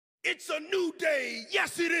It's a new day.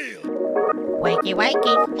 Yes, it is. Wakey,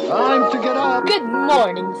 wakey. Time to get up. Good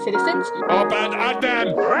morning, citizens. Open and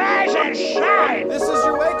then Rise and shine! This is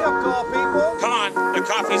your wake-up call, people. come on. The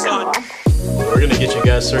coffee's on. We're gonna get you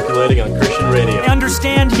guys circulating on Christian radio. I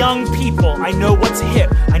understand young people. I know what's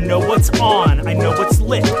hip. I know what's on. I know what's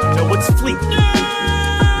lit. I know what's fleet.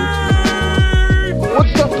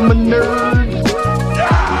 What's up, my nerds?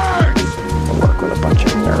 I work with a bunch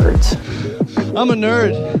of nerds. I'm a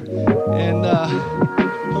nerd, and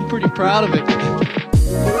I'm pretty proud of it.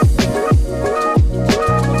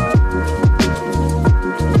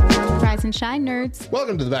 Rise and shine, nerds.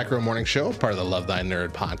 Welcome to the Back Row Morning Show, part of the Love Thy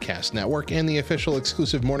Nerd podcast network and the official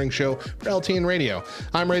exclusive morning show for LTN Radio.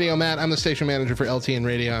 I'm Radio Matt. I'm the station manager for LTN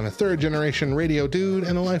Radio. I'm a third-generation radio dude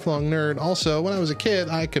and a lifelong nerd. Also, when I was a kid,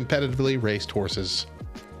 I competitively raced horses.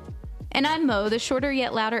 And I'm Mo, the shorter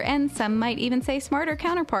yet louder, and some might even say smarter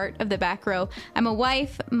counterpart of the back row. I'm a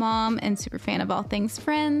wife, mom, and super fan of all things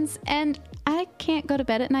Friends, and I can't go to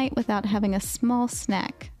bed at night without having a small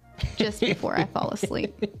snack just before I fall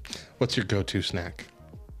asleep. What's your go-to snack?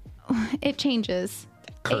 It changes.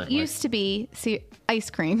 Currently. It used to be ice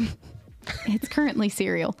cream. It's currently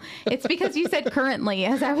cereal. It's because you said currently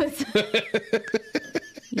as I was...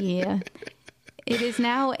 Yeah. It is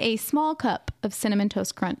now a small cup of Cinnamon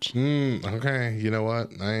Toast Crunch. Okay, you know what?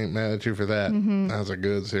 I ain't mad at you for that. That's a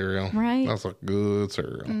good cereal. Right. That's a good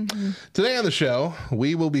cereal. Today on the show,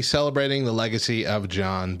 we will be celebrating the legacy of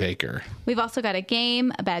John Baker. We've also got a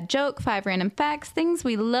game, a bad joke, 5 random facts, things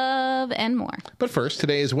we love, and more. But first,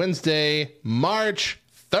 today is Wednesday, March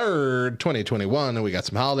 3rd, 2021, and we got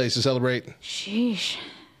some holidays to celebrate. Sheesh.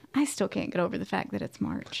 I still can't get over the fact that it's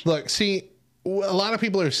March. Look, see, a lot of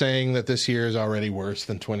people are saying that this year is already worse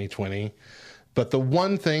than 2020. But the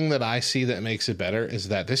one thing that I see that makes it better is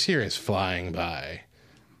that this year is flying by.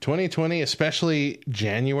 2020, especially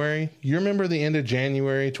January. You remember the end of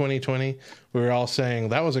January 2020? We were all saying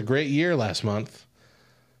that was a great year last month.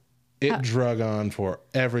 It drug on for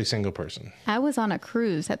every single person. I was on a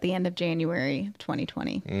cruise at the end of January of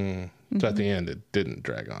 2020. So at the end, it didn't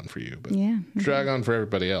drag on for you, but Yeah. drag on for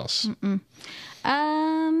everybody else.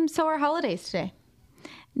 So our holidays today.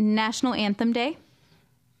 National Anthem Day.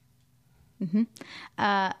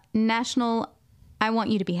 National I Want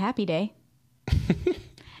You to Be Happy Day.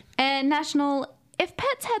 And National If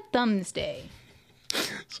Pets Had Thumbs Day.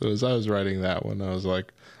 So as I was writing that one, I was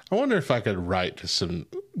like, I wonder if I could write some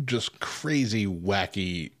just crazy,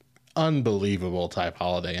 wacky, unbelievable type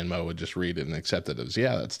holiday, and Mo would just read it and accept it as,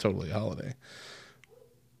 yeah, that's totally a holiday.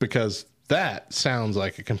 Because that sounds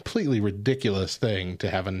like a completely ridiculous thing to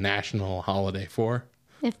have a national holiday for.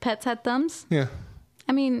 If pets had thumbs? Yeah.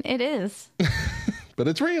 I mean, it is. But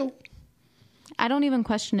it's real. I don't even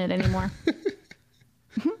question it anymore.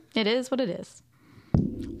 It is what it is.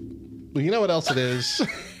 Well, you know what else it is?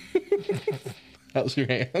 How's your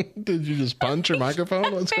hand? Did you just punch your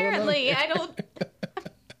microphone? What's Apparently, going on? I don't...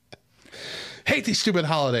 Hate these stupid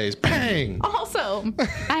holidays. Bang! Also,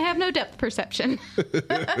 I have no depth perception.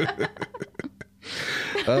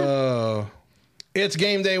 Oh. It's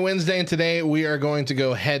Game Day Wednesday, and today we are going to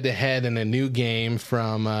go head-to-head in a new game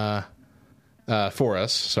from... for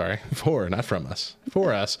us. It'd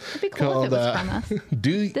be cool if it was from us.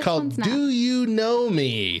 Do You Know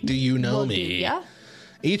Me? Do you know Well, me? do ya?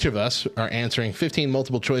 Each of us are answering 15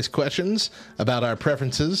 multiple choice questions about our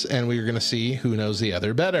preferences, and we're going to see who knows the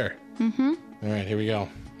other better. All right, here we go.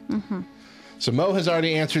 So Mo has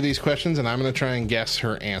already answered these questions, and I'm going to try and guess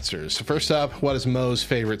her answers. So first up, what is Mo's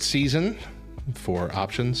favorite season? 4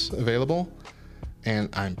 options available.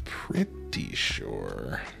 And I'm pretty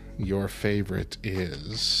sure your favorite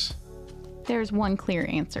is... There's one clear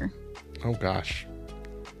answer. Oh, gosh.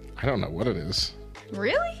 I don't know what it is.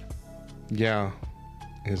 Really? Yeah.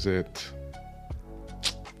 Is it...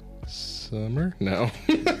 summer? No.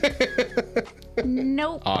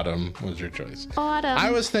 Nope. Autumn was your choice. Autumn. I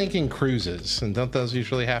was thinking cruises, and don't those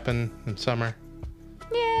usually happen in summer?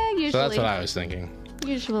 Yeah, usually. So that's what I was thinking.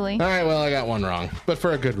 Usually. All right, well, I got one wrong, but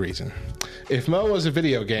for a good reason. If Mo was a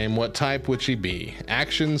video game, what type would she be?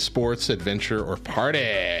 Action, sports, adventure, or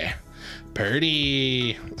party?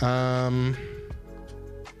 Party.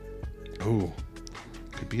 Ooh.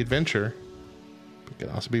 Could be adventure. But could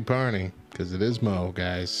also be party, because it is Mo,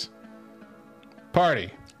 guys.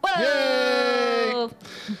 Party. Whoa! Yay!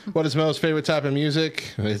 What is Mo's favorite type of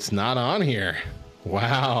music? It's not on here.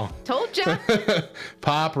 Wow. Told ya.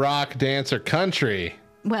 Pop, rock, dance, or country?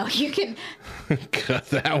 Well, you can... Cut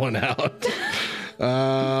that one out.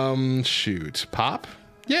 Shoot. Pop?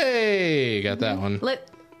 Yay! Got that one.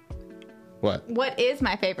 What is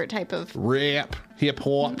my favorite type of... Rap. Hip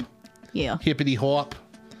hop. Yeah. Hippity hop.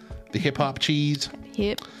 The hip hop cheese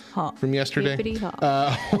Hip hop. from yesterday. Hippity hop.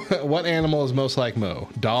 What animal is most like Mo?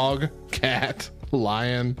 Dog, cat,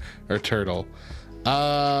 lion, or turtle?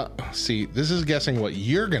 See, this is guessing what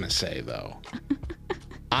you're going to say, though.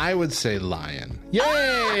 I would say lion.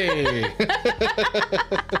 Yay! All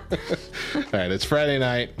right, it's Friday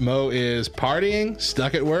night. Mo is partying,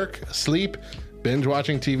 stuck at work, asleep, binge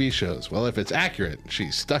watching TV shows. Well, if it's accurate,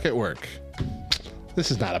 she's stuck at work. This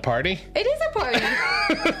is not a party. It is a party.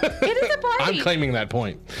 It is a party. I'm claiming that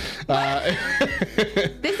point.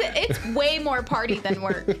 It's way more party than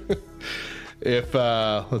work. If,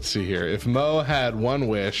 let's see here. If Mo had one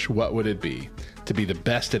wish, what would it be? To be the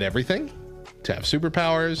best at everything? To have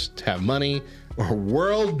superpowers? To have money? Or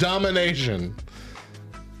world domination?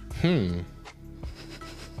 I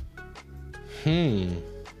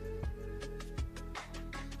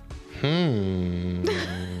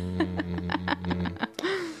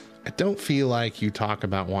don't feel like you talk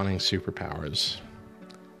about wanting superpowers.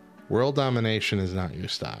 World domination is not your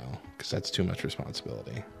style, because that's too much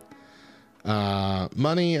responsibility.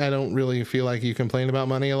 Money, I don't really feel like you complain about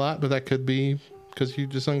money a lot, but that could be because you're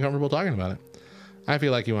just uncomfortable talking about it. I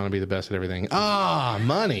feel like you want to be the best at everything.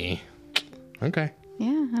 Money. Okay. Yeah,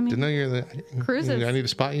 I mean, Didn't know you're the cruises. I need to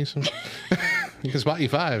spot you some. You can spot you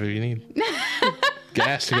 5 if you need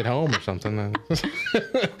gas to get home or something.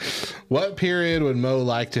 What period would Mo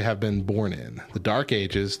like to have been born in? The Dark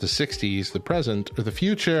Ages, the 60s, the present, or the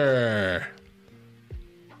future?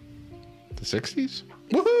 The 60s?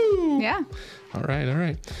 Woohoo! Yeah. All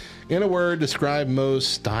right. In a word, describe Mo's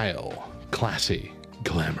style. Classy,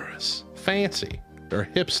 glamorous, fancy, or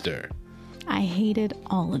hipster? I hated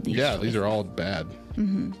all of these. Yeah, these are all bad.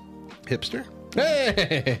 Mm-hmm. Hipster?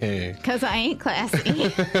 Hey! Because I ain't classy.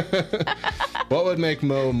 What would make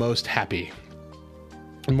Mo most happy?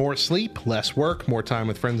 More sleep, less work, more time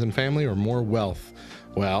with friends and family, or more wealth?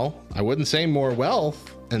 Well, I wouldn't say more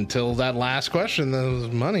wealth until that last question. That was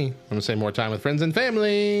money. I'm going to say more time with friends and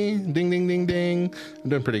family. Ding, ding, ding, ding. I'm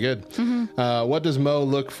doing pretty good. Mm-hmm. What does Mo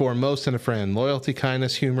look for most in a friend? Loyalty,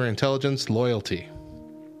 kindness, humor, intelligence, loyalty.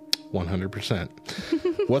 100%.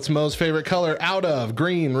 What's Mo's favorite color out of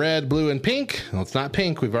green, red, blue, and pink? Well, it's not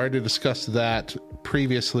pink. We've already discussed that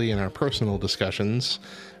previously in our personal discussions.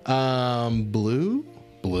 Blue?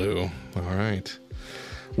 Blue. All right.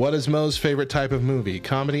 What is Mo's favorite type of movie?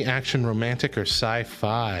 Comedy, action, romantic, or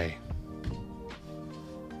sci-fi?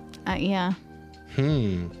 Yeah.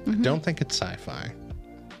 I don't think it's sci-fi.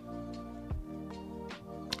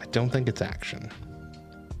 I don't think it's action.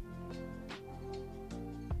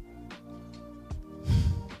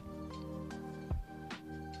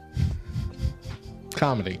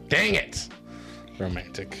 Comedy. Dang it!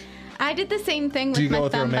 Romantic. I did the same thing with Do you my go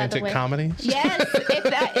with thumb, romantic by the way. comedies? Yes,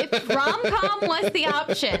 if rom-com was the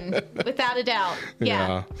option, without a doubt.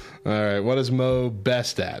 Yeah. All right. What is Mo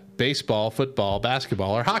best at? Baseball, football,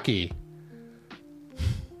 basketball, or hockey?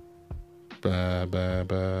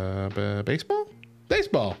 Baseball?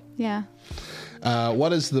 Baseball. Yeah.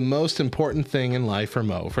 What is the most important thing in life for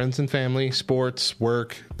Mo? Friends and family, sports,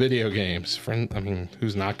 work, video games.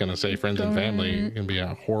 Who's not going to say friends and family? You're going to be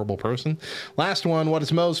a horrible person. Last one. What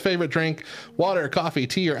is Mo's favorite drink? Water, coffee,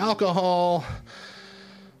 tea, or alcohol?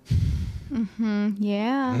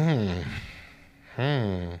 Yeah.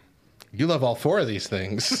 You love all 4 of these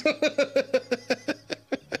things.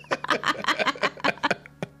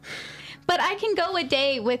 But I can go a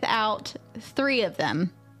day without 3 of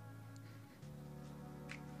them.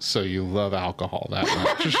 So you love alcohol that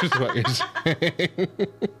much, is what you're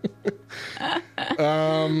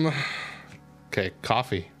saying. Okay,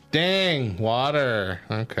 coffee. Dang, water.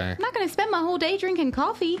 Okay. I'm not going to spend my whole day drinking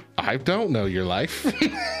coffee. I don't know your life.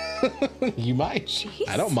 You might. Jeez.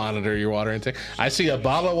 I don't monitor your water intake. I see a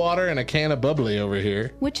bottle of water and a can of bubbly over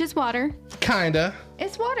here. Which is water. Kinda.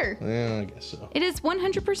 It's water. Yeah, I guess so. It is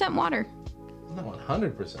 100% water. Not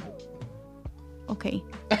 100%. Okay.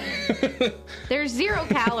 There's 0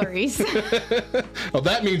 calories. Well,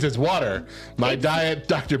 that means it's water. My diet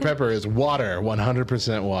Dr. Pepper is water.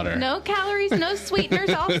 100% water. No calories, no sweeteners,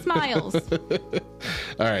 all smiles. All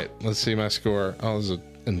right, let's see my score. Oh, this is an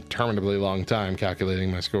interminably long time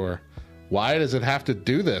calculating my score. Why does it have to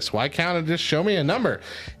do this? Why can't it just show me a number?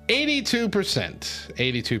 82%.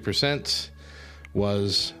 82%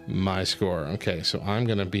 was my score. Okay, so I'm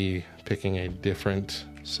going to be picking a different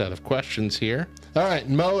set of questions here. All right,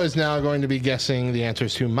 Mo is now going to be guessing the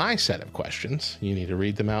answers to my set of questions. You need to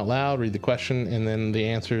read them out loud, read the question, and then the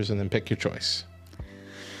answers, and then pick your choice.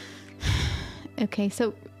 Okay,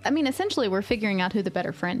 so, essentially we're figuring out who the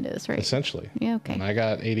better friend is, right? Essentially. Yeah, okay. And I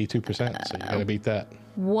got 82%, so you got to beat that.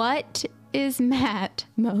 What is Matt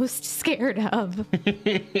most scared of?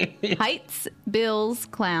 Heights, bills,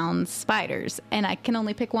 clowns, spiders. And I can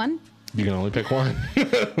only pick one? You can only pick one.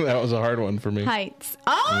 That was a hard one for me. Heights.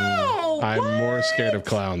 Oh! I'm what? more scared of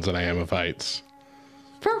clowns than I am of heights.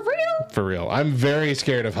 For real? For real. I'm very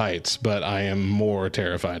scared of heights, but I am more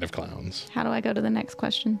terrified of clowns. How do I go to the next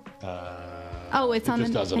question? It's on the... It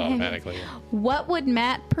just does it automatically. What would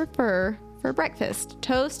Matt prefer for breakfast?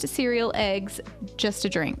 Toast, cereal, eggs, just a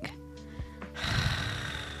drink?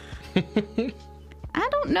 I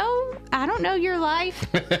don't know. I don't know your life.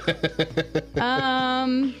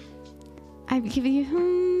 I give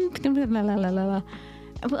you... I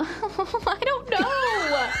don't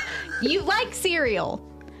know. You like cereal,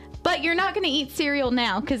 but you're not going to eat cereal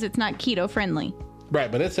now because it's not keto friendly.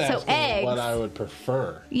 Right, but it's asking eggs. what I would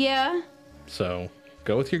prefer. Yeah. So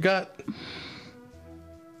go with your gut.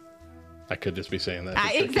 I could just be saying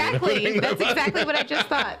that. Exactly. That's exactly what I just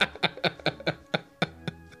thought.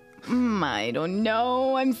 I don't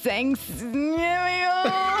know. I'm saying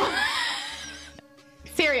cereal.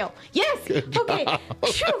 Cereal. Yes. Okay.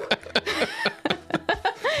 Phew.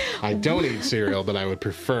 I don't eat cereal, but I would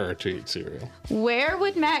prefer to eat cereal. Where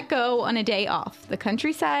would Matt go on a day off? The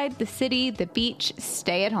countryside, the city, the beach,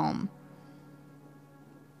 stay at home?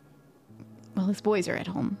 Well, his boys are at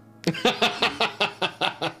home.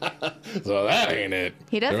 So that ain't it.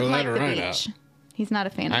 He doesn't Throw like that the right beach. out. He's not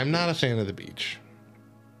a fan of I'm not a fan of the beach.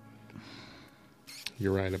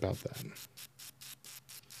 You're right about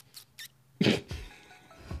that.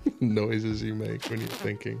 Noises you make when you're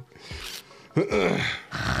thinking.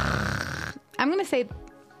 I'm going to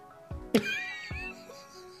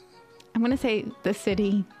say the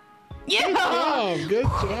city. Yeah. Good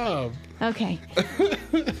job. Okay.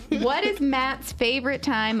 What is Matt's favorite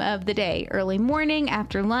time of the day? Early morning,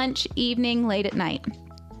 after lunch, evening, late at night?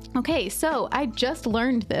 Okay, so I just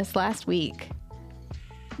learned this last week.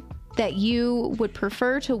 That you would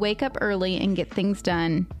prefer to wake up early and get things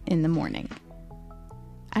done in the morning.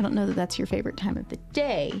 I don't know that that's your favorite time of the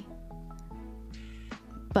day,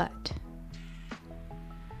 but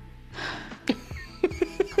I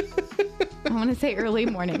want to say early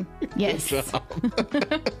morning. Yes.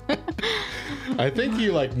 I think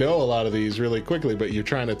you know a lot of these really quickly, but you're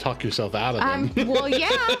trying to talk yourself out of them. Well, yeah.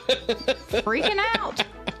 Freaking out,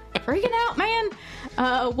 man.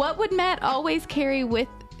 What would Matt always carry with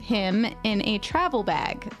him in a travel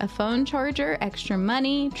bag? A phone charger, extra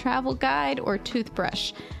money, travel guide, or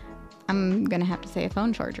toothbrush? I'm gonna have to say a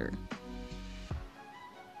phone charger.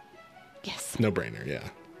 Yes. No brainer, yeah.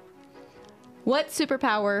 What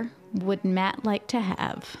superpower would Matt like to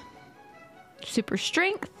have? Super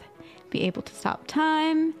strength, be able to stop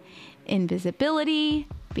time, invisibility,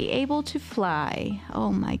 be able to fly.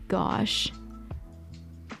 Oh my gosh.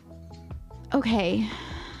 Okay.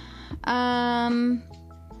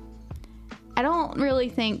 I don't really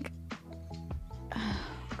think... Oh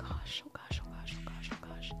gosh.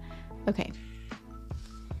 Okay.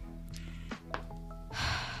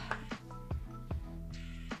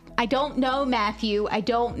 I don't know, Matthew. I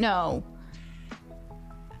don't know.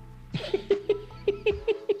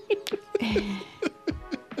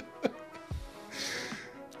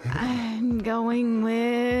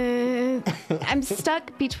 I'm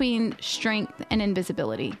stuck between strength and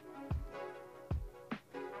invisibility.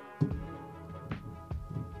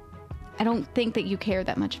 I don't think that you care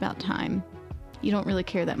that much about time. You don't really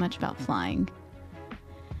care that much about flying.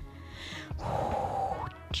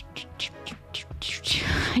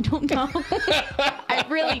 I don't know. I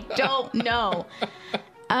really don't know.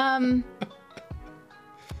 I'm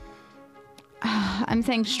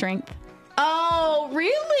saying strength. Oh,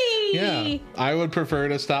 really? Yeah. I would prefer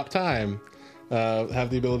to stop time. Have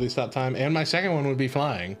the ability to stop time. And my second one would be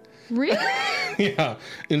flying. Really? Yeah.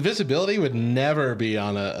 Invisibility would never be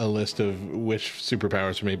on a list of wish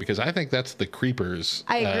superpowers for me because I think that's the creepers.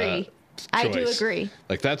 I agree. I do agree.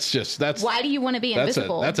 That's why do you want to be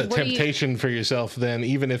invisible? That's a temptation for yourself then,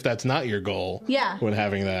 even if that's not your goal. Yeah. When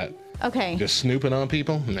having that. Okay. Just snooping on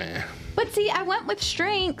people? Nah. But see, I went with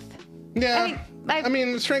strength. Yeah. I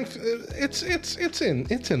mean, strength, it's in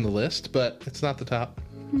the list, but it's not the top.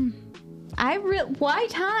 Why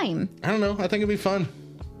time? I don't know. I think it'd be fun.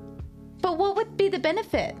 But what would be the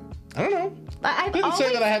benefit? I don't know. It didn't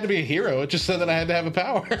say that I had to be a hero. It just said that I had to have a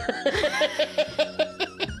power.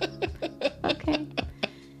 Okay.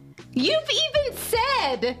 You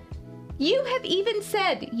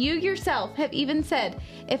yourself have even said,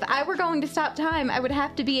 if I were going to stop time, I would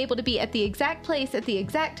have to be able to be at the exact place at the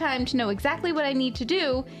exact time to know exactly what I need to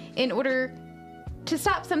do in order to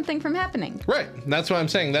stop something from happening. Right. That's what I'm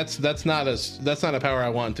saying. That's not a power I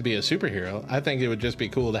want to be a superhero. I think it would just be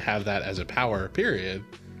cool to have that as a power, period.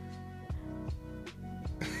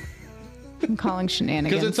 I'm calling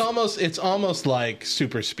shenanigans. Because it's almost like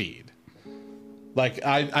super speed. Like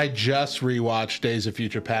I just rewatched Days of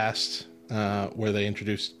Future Past, where they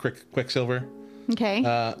introduced Quicksilver. Okay.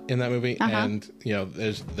 In that movie, and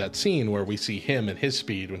there's that scene where we see him and his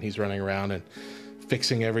speed when he's running around and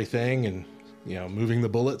fixing everything and moving the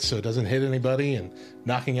bullets so it doesn't hit anybody and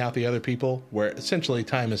knocking out the other people, where essentially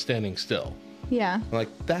time is standing still. Yeah. Like,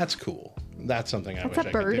 that's cool. That's something I wish I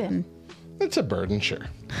could do. That's a burden. It's a burden, sure,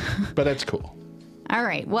 but it's cool. All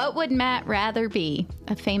right. What would Matt rather be?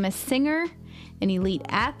 A famous singer, an elite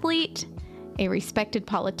athlete, a respected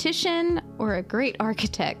politician, or a great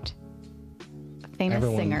architect? Famous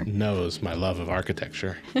Everyone singer. knows my love of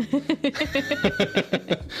architecture.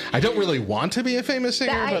 I don't really want to be a famous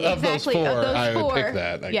singer, but of those four, I would pick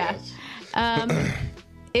that, I guess.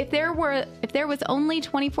 If there was only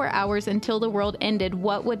 24 hours until the world ended,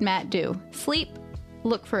 what would Matt do? Sleep,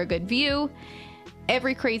 look for a good view,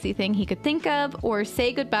 every crazy thing he could think of, or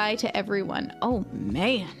say goodbye to everyone? Oh,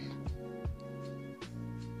 man.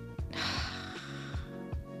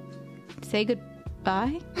 Say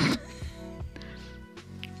goodbye?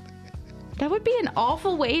 That would be an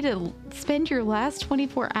awful way to spend your last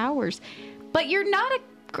 24 hours. But you're not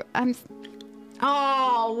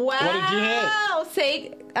oh, wow. What did you hit?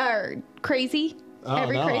 Say crazy. Oh,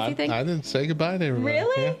 every no, crazy thing. I didn't say goodbye to everybody.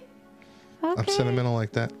 Really? Yeah. Okay. I'm sentimental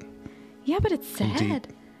like that. Yeah, but it's sad. Deep.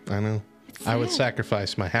 I know. It's I would sad.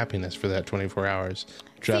 sacrifice my happiness for that 24 hours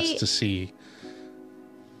just to see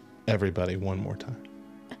everybody one more time.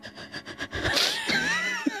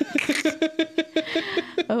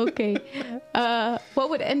 Okay. What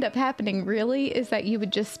would end up happening really is that you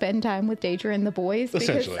would just spend time with Deidre and the boys.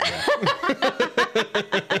 Essentially, yeah.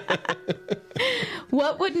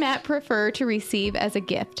 What would Matt prefer to receive as a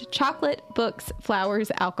gift? Chocolate, books, flowers,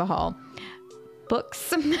 alcohol.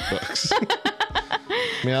 Books. Books.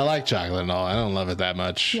 I mean, I like chocolate and all. I don't love it that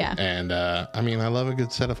much. Yeah. And, I mean, I love a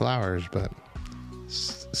good set of flowers, but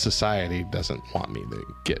society doesn't want me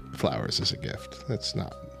to get flowers as a gift. It's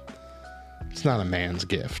not a man's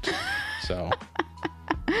gift. So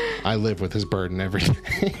I live with his burden every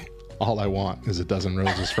day. All I want is a dozen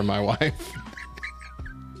roses from my wife.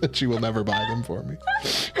 But she will never buy them for me.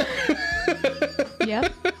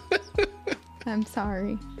 Yep. I'm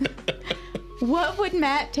sorry. What would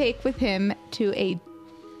Matt take with him to a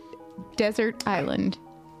desert island?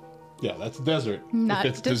 Yeah, that's desert. Not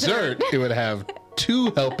if it's dessert. dessert, it would have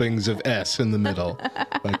 2 helpings of S in the middle.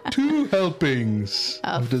 Like 2 helpings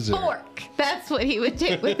of dessert. Fork. That's what he would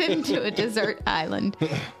take with him to a desert island.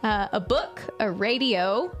 A book, a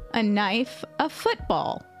radio, a knife, a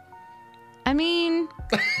football. I mean,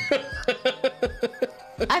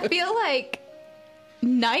 I feel like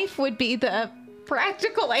knife would be the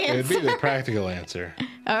practical answer. It'd be the practical answer.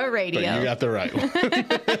 A radio. But you got the right one.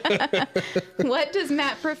 What does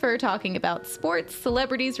Matt prefer talking about? Sports,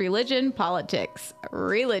 celebrities, religion, politics.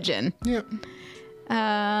 Religion. Yep.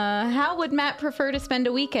 How would Matt prefer to spend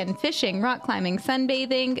a weekend? Fishing, rock climbing,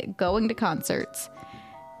 sunbathing, going to concerts.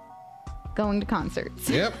 Going to concerts.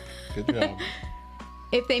 Yep. Good job.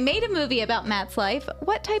 If they made a movie about Matt's life,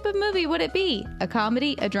 what type of movie would it be? A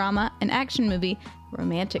comedy, a drama, an action movie,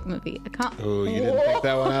 romantic movie? Oh, you didn't pick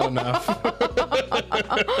that one out enough.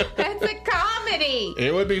 That's a comedy.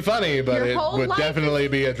 It would be funny, but Your it whole would life definitely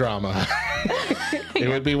be a drama. It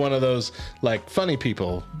would be one of those, like, funny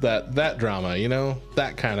people, that drama,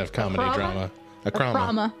 that kind of comedy drama. A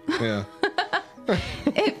crama. Yeah.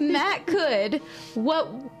 If Matt could, what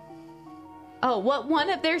one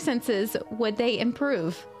of their senses would they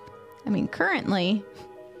improve? I mean, currently,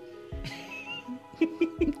 I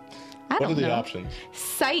What don't are the know. options?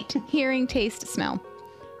 Sight, hearing, taste, smell.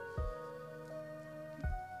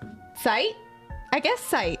 Sight? I guess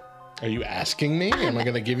sight. Are you asking me? Am I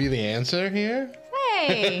going to give you the answer here?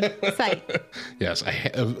 Hey, sight. Yes, I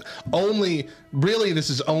have this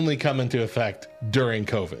has only come into effect during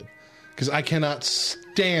COVID, because I cannot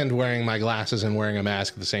stand wearing my glasses and wearing a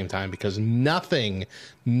mask at the same time, because nothing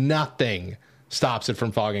stops it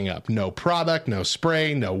from fogging up. No product, no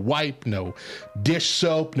spray, no wipe, no dish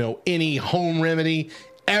soap, no any home remedy.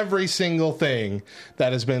 Every single thing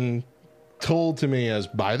that has been told to me as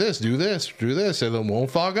buy this, do this, and it won't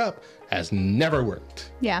fog up has never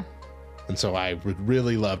worked. Yeah, And so I would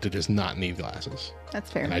really love to just not need glasses. that's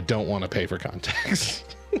fair. And I don't want to pay for contacts.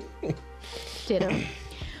 Ditto.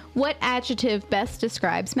 What adjective best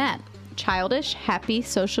describes Matt? Childish, happy,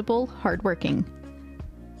 sociable, hardworking.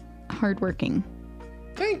 Hardworking.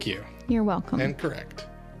 Thank you. You're welcome. and correct.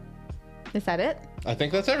 Is that it? I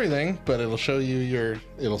think that's everything, but it'll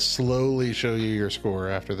slowly show you your score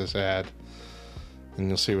after this ad. And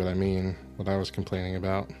you'll see what I mean, what I was complaining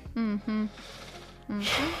about. Go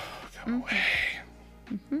away.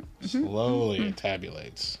 Slowly it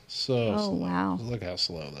tabulates. So slow. Wow. Look how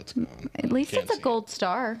slow that's going. At least Can't it's a see gold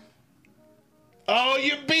star. Oh,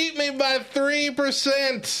 you beat me by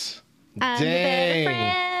 3%. I'm the better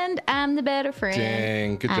friend. I'm the better friend.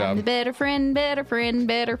 Dang, good job. I'm the better friend, better friend,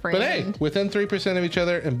 better friend. But hey, within 3% of each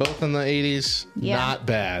other and both in the 80s, Yeah. not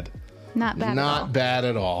bad. Not bad at all. Not bad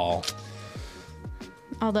at all.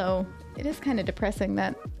 Although, it is kind of depressing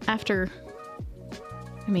that after,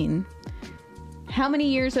 how many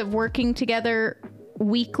years of working together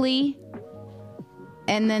weekly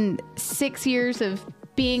and then 6 years of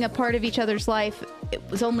being a part of each other's life, it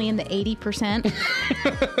was only in the 80%.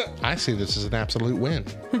 I see this as an absolute win.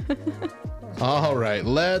 All right,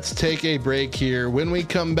 let's take a break here. When we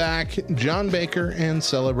come back, John Baker and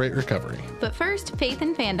Celebrate Recovery. But first, Faith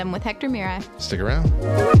and Fandom with Hector Mirai. Stick around.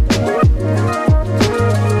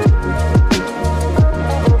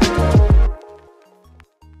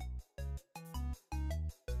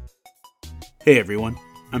 Hey everyone,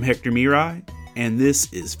 I'm Hector Mirai, and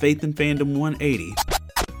this is Faith and Fandom 180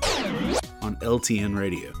 on LTN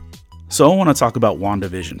Radio. So I want to talk about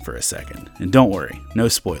WandaVision for a second, and don't worry, no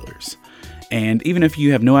spoilers. And even if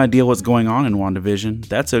you have no idea what's going on in WandaVision,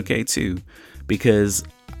 that's okay too, because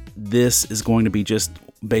this is going to be just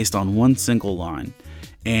based on one single line.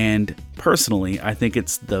 And personally, I think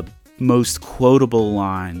it's the most quotable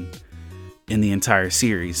line in the entire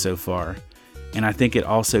series so far. And I think it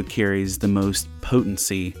also carries the most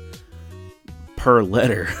potency per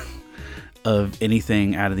letter of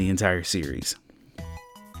anything out of the entire series.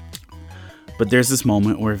 But there's this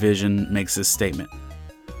moment where Vision makes this statement.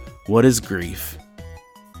 What is grief,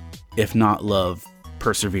 if not love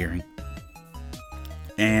persevering?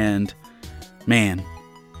 And man,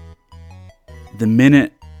 the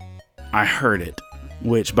minute I heard it,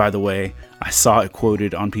 which by the way, I saw it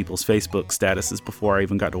quoted on people's Facebook statuses before I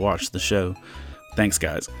even got to watch the show. Thanks,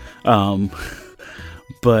 guys. But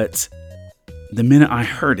the minute I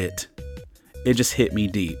heard it, it just hit me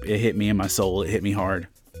deep. It hit me in my soul. It hit me hard.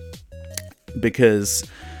 Because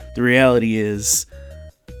the reality is,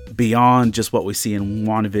 beyond just what we see in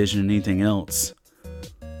WandaVision and anything else,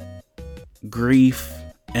 grief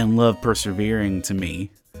and love persevering to me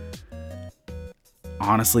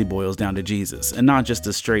honestly boils down to Jesus. And not just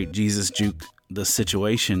a straight Jesus juke the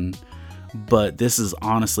situation, but this is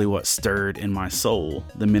honestly what stirred in my soul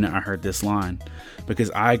the minute I heard this line. Because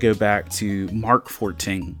I go back to Mark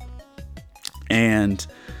 14, and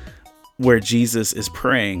where Jesus is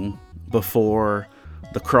praying before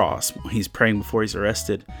the cross. He's praying before he's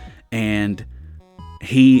arrested, and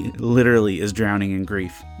he literally is drowning in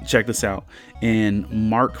grief. Check this out. In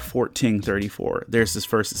Mark 14:34, there's this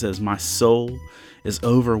verse that says, "My soul is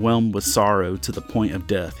overwhelmed with sorrow to the point of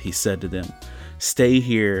death. He said to them, stay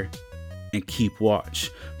here and keep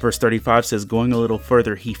watch." Verse 35 says, going a little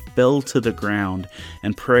further, he fell to the ground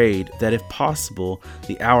and prayed that if possible,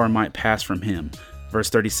 the hour might pass from him.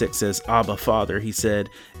 Verse 36 says, Abba, Father, he said,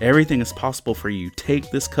 everything is possible for you.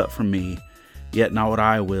 Take this cup from me, yet not what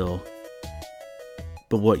I will,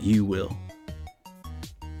 but what you will.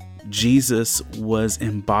 Jesus was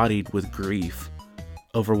embodied with grief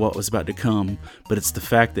over what was about to come, but it's the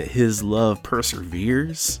fact that his love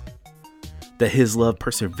perseveres, that his love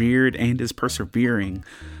persevered and is persevering,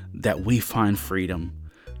 that we find freedom,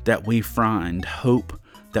 that we find hope,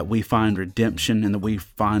 that we find redemption, and that we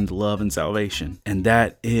find love and salvation. And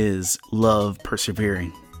that is love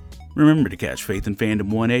persevering. Remember to catch Faith and Fandom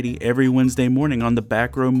 180 every Wednesday morning on the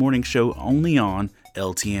Back Row Morning Show, only on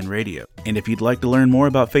LTN Radio. And if you'd like to learn more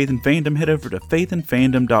about Faith and Fandom, head over to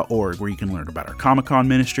faithandfandom.org, where you can learn about our Comic-Con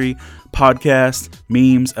ministry, podcast,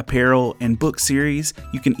 memes, apparel, and book series.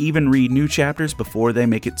 You can even read new chapters before they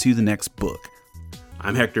make it to the next book.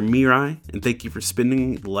 I'm Hector Mirai, and thank you for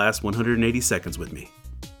spending the last 180 seconds with me.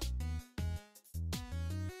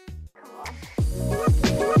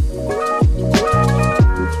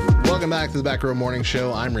 Welcome back to the Back Row Morning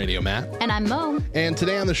Show. I'm Radio Matt. And I'm Mo. And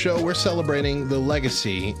today on the show, we're celebrating the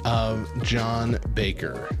legacy of John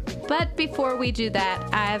Baker. But before we do that,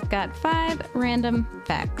 I've got 5 random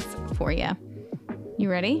facts for you. You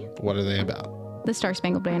ready? What are they about? The Star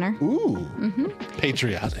Spangled Banner. Ooh.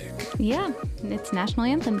 Patriotic. Yeah, it's National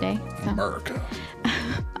Anthem Day. So. America.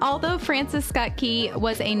 Although Francis Scott Key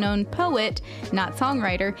was a known poet, not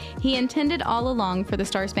songwriter, he intended all along for the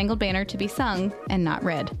Star Spangled Banner to be sung and not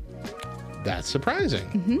read. That's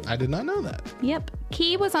surprising. I did not know that. Yep.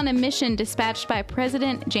 Key was on a mission dispatched by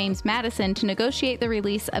President James Madison to negotiate the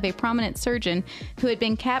release of a prominent surgeon who had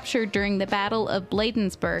been captured during the Battle of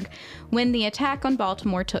Bladensburg when the attack on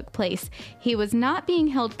Baltimore took place. He was not being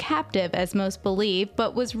held captive, as most believe,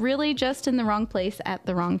 but was really just in the wrong place at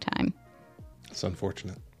the wrong time. It's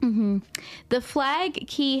unfortunate. The flag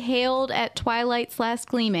Key hailed at twilight's last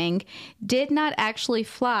gleaming did not actually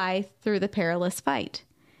fly through the perilous fight.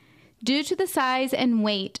 Due to the size and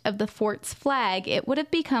weight of the fort's flag, it would have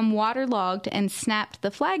become waterlogged and snapped the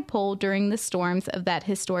flagpole during the storms of that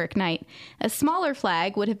historic night. A smaller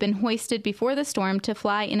flag would have been hoisted before the storm to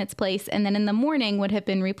fly in its place, and then in the morning would have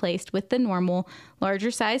been replaced with the normal,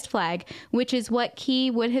 larger-sized flag, which is what Key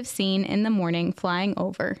would have seen in the morning flying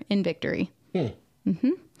over in victory.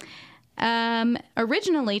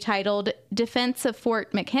 Originally titled Defense of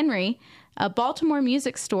Fort McHenry, a Baltimore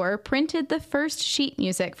music store printed the first sheet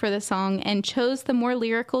music for the song and chose the more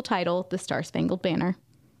lyrical title, The Star-Spangled Banner.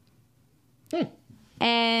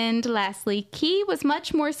 And lastly, Key was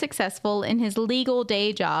much more successful in his legal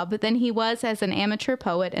day job than he was as an amateur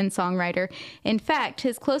poet and songwriter. In fact,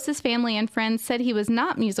 his closest family and friends said he was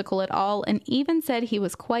not musical at all and even said he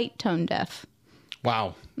was quite tone deaf.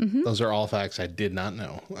 Wow. Those are all facts I did not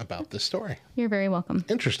know about this story. You're very welcome.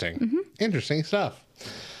 Interesting. Interesting stuff.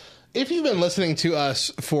 If you've been listening to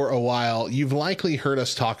us for a while, you've likely heard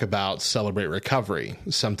us talk about Celebrate Recovery,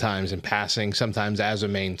 sometimes in passing, sometimes as a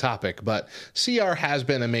main topic, but CR has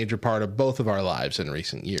been a major part of both of our lives in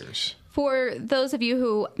recent years. For those of you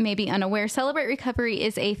who may be unaware, Celebrate Recovery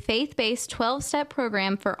is a faith-based 12-step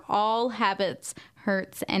program for all habits,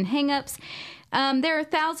 hurts, and hang-ups. There are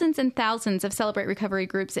thousands and thousands of Celebrate Recovery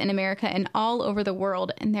groups in America and all over the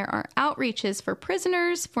world, and there are outreaches for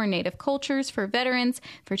prisoners, for Native cultures, for veterans,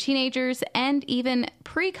 for teenagers, and even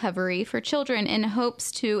pre-recovery for children in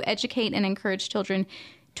hopes to educate and encourage children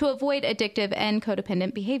to avoid addictive and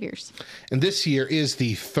codependent behaviors. And this year is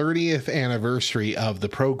the 30th anniversary of the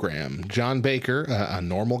program. John Baker, a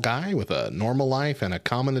normal guy with a normal life and a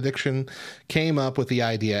common addiction, came up with the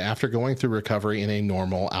idea after going through recovery in a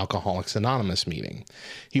normal Alcoholics Anonymous meeting.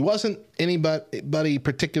 He wasn't anybody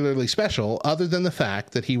particularly special other than the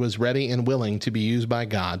fact that he was ready and willing to be used by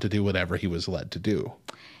God to do whatever he was led to do.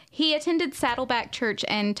 He attended Saddleback Church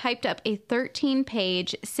and typed up a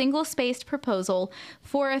 13-page, single-spaced proposal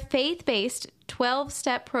for a faith-based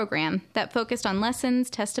 12-step program that focused on lessons,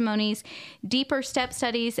 testimonies, deeper step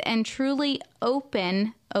studies, and truly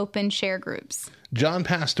open share groups. John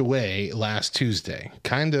passed away last Tuesday,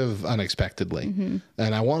 kind of unexpectedly.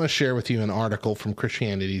 And I want to share with you an article from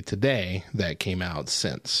Christianity Today that came out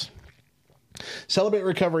since. Celebrate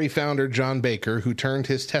Recovery founder John Baker, who turned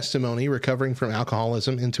his testimony recovering from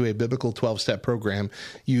alcoholism into a biblical 12-step program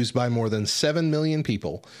used by more than 7 million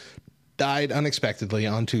people, died unexpectedly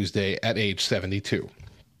on Tuesday at age 72.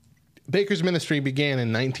 Baker's ministry began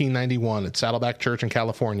in 1991 at Saddleback Church in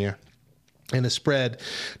California and has spread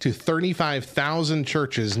to 35,000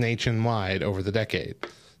 churches nationwide over the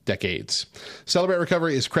decades. Celebrate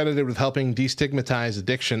Recovery is credited with helping destigmatize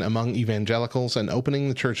addiction among evangelicals and opening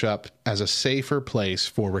the church up as a safer place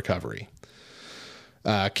for recovery.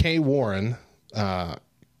 Kay Warren,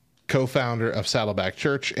 co-founder of Saddleback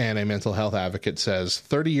Church and a mental health advocate, says,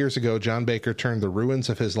 30 years ago, John Baker turned the ruins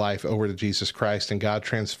of his life over to Jesus Christ, and God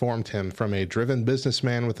transformed him from a driven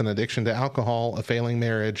businessman with an addiction to alcohol, a failing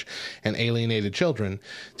marriage, and alienated children,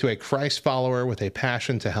 to a Christ follower with a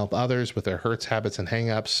passion to help others with their hurts, habits, and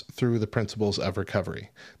hang-ups through the principles of recovery.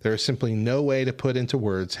 There is simply no way to put into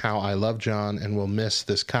words how I love John and will miss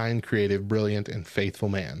this kind, creative, brilliant, and faithful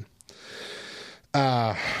man.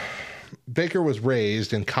 Baker was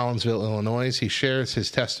raised in Collinsville, Illinois. He shares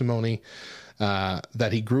his testimony that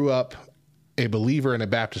he grew up a believer in a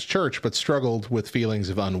Baptist church, but struggled with feelings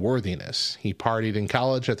of unworthiness. He partied in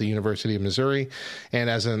college at the University of Missouri and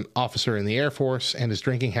as an officer in the Air Force, and his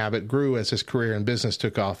drinking habit grew as his career in business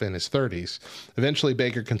took off in his 30s. Eventually,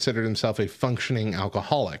 Baker considered himself a functioning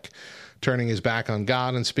alcoholic, turning his back on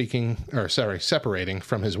God and separating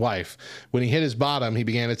from his wife. When he hit his bottom, he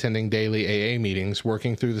began attending daily AA meetings,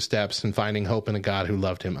 working through the steps and finding hope in a God who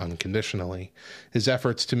loved him unconditionally. His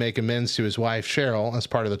efforts to make amends to his wife, Cheryl, as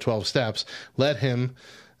part of the 12 steps, led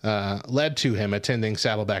to him attending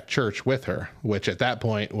Saddleback Church with her, which at that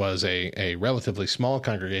point was a relatively small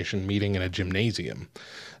congregation meeting in a gymnasium.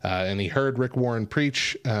 And he heard Rick Warren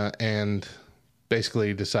preach and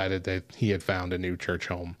basically decided that he had found a new church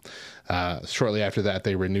home. Shortly after that,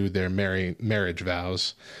 they renewed their marriage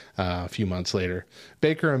vows a few months later.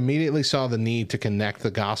 Baker immediately saw the need to connect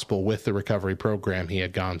the gospel with the recovery program he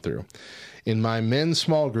had gone through. In my men's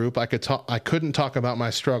small group, I couldn't talk about my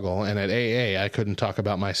struggle, and at AA, I couldn't talk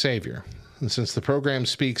about my Savior. And since the program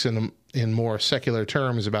speaks in more secular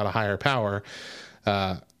terms about a higher power,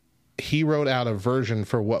 he wrote out a version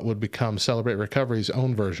for what would become Celebrate Recovery's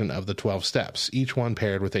own version of the 12 steps, each one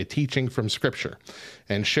paired with a teaching from Scripture,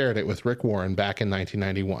 and shared it with Rick Warren back in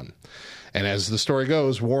 1991. And as the story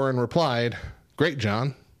goes, Warren replied, "Great,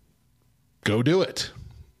 John. Go do it."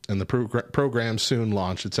 And the program soon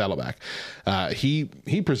launched at Saddleback. He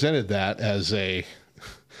presented that as a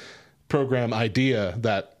program idea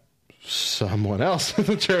that someone else in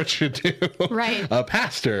the church should do. Right. A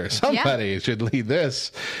pastor, somebody should lead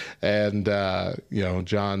this. And,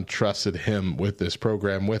 John trusted him with this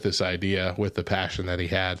program, with this idea, with the passion that he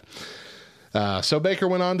had. So Baker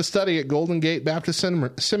went on to study at Golden Gate Baptist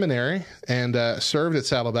Seminary and served at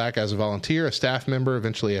Saddleback as a volunteer, a staff member,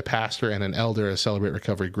 eventually a pastor, and an elder as Celebrate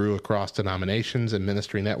Recovery grew across denominations and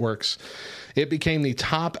ministry networks. It became the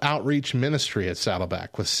top outreach ministry at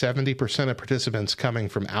Saddleback, with 70% of participants coming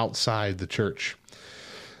from outside the church.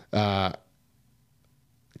 Mac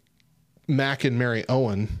and Mary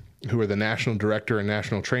Owen, who are the national director and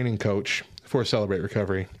national training coach for Celebrate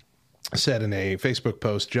Recovery, said in a Facebook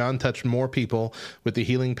post, "John touched more people with the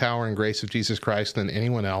healing power and grace of Jesus Christ than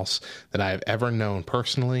anyone else that I have ever known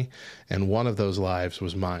personally, and one of those lives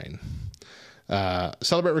was mine."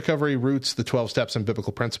 Celebrate Recovery roots the 12 steps and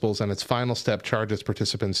biblical principles, and its final step charges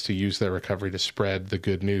participants to use their recovery to spread the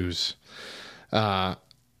good news. The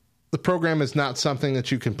program is not something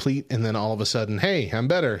that you complete and then all of a sudden, "Hey, I'm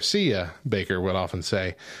better. See ya," Baker would often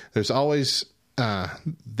say. They're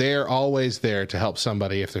always there to help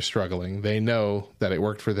somebody if they're struggling. They know that it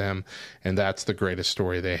worked for them, and that's the greatest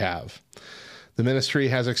story they have. The ministry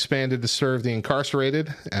has expanded to serve the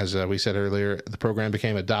incarcerated. As we said earlier, the program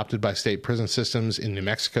became adopted by state prison systems in New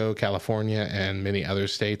Mexico, California, and many other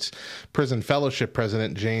states. Prison Fellowship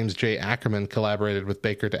President James J. Ackerman collaborated with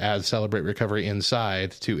Baker to add Celebrate Recovery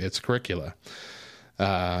Inside to its curricula.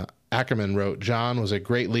 Ackerman wrote, "John was a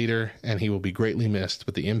great leader, and he will be greatly missed,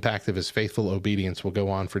 but the impact of his faithful obedience will go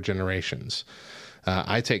on for generations.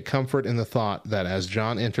 I take comfort in the thought that as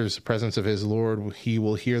John enters the presence of his Lord, he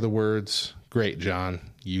will hear the words, 'Great, John,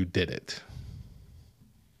 you did it,'"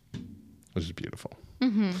 which is beautiful.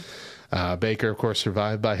 Mm-hmm. Baker, of course,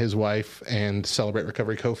 survived by his wife and Celebrate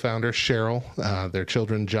Recovery co-founder, Cheryl, their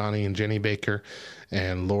children, Johnny and Jenny Baker,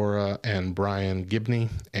 and Laura and Brian Gibney,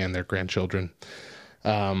 and their grandchildren.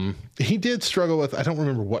 He did struggle with, I don't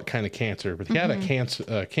remember what kind of cancer, but he had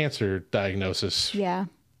a cancer diagnosis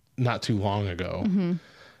not too long ago.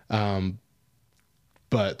 Mm-hmm.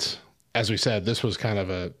 But as we said, this was kind of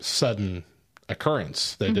a sudden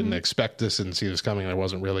occurrence. They didn't expect this and see this coming. There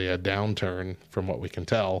wasn't really a downturn from what we can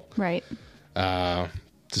tell. Right. To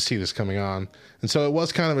see this coming on. And so it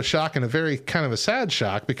was kind of a shock, and a very kind of a sad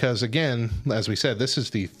shock, because again, as we said, this is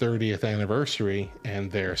the 30th anniversary,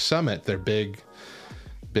 and their summit, their big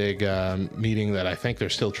meeting that I think they're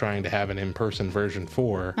still trying to have an in-person version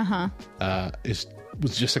for,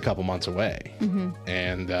 was just a couple months away. Mm-hmm.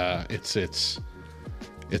 And I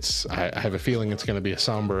have a feeling it's going to be a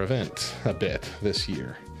somber event a bit this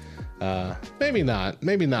year. Maybe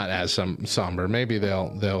not as somber. Maybe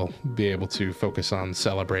they'll be able to focus on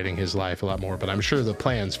celebrating his life a lot more, but I'm sure the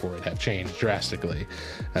plans for it have changed drastically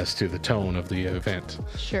as to the tone of the event.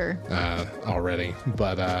 Sure. Already.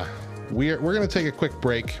 But we're going to take a quick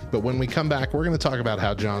break, but when we come back, we're going to talk about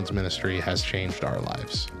how John's ministry has changed our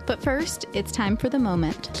lives. But first, it's time for the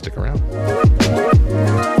moment. Stick around.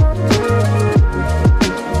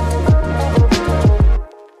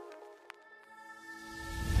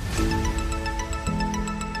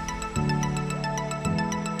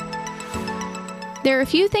 There are a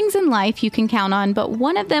few things in life you can count on, but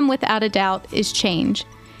one of them, without a doubt, is change.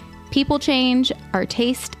 People change, our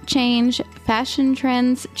tastes change, fashion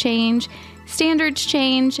trends change, standards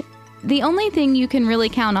change. The only thing you can really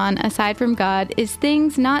count on, aside from God, is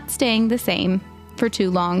things not staying the same for too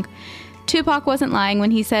long. Tupac wasn't lying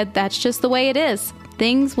when he said that's just the way it is.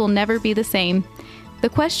 Things will never be the same. The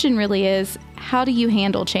question really is, how do you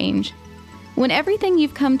handle change? When everything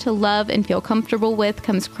you've come to love and feel comfortable with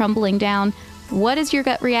comes crumbling down, what is your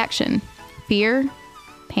gut reaction? Fear?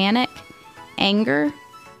 Panic? Anger?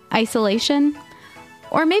 Isolation?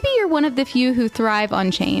 Or maybe you're one of the few who thrive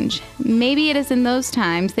on change. Maybe it is in those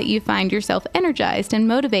times that you find yourself energized and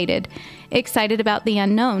motivated, excited about the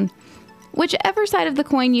unknown. Whichever side of the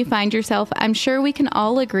coin you find yourself, I'm sure we can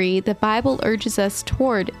all agree the Bible urges us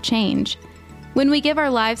toward change. When we give our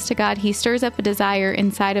lives to God, He stirs up a desire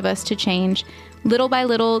inside of us to change. Little by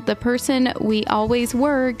little, the person we always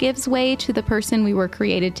were gives way to the person we were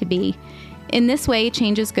created to be. In this way,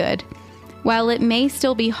 change is good. While it may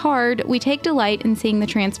still be hard, we take delight in seeing the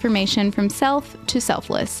transformation from self to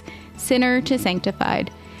selfless, sinner to sanctified.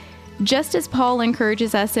 Just as Paul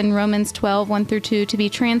encourages us in Romans 12, 1-2, to be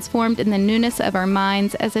transformed in the newness of our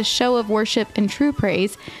minds as a show of worship and true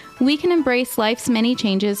praise, we can embrace life's many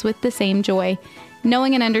changes with the same joy,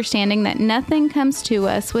 knowing and understanding that nothing comes to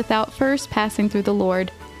us without first passing through the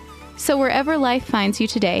Lord. So wherever life finds you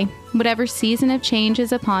today, whatever season of change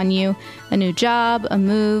is upon you, a new job, a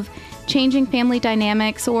move, changing family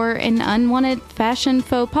dynamics, or an unwanted fashion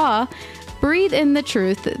faux pas, breathe in the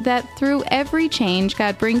truth that through every change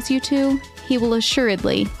God brings you to, He will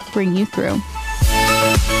assuredly bring you through.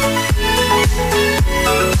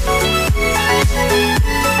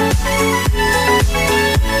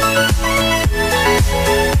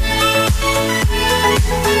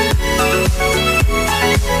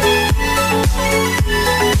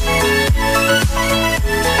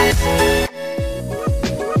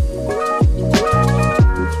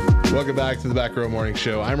 Welcome back to the Back Row Morning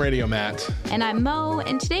Show. I'm Radio Matt. And I'm Mo,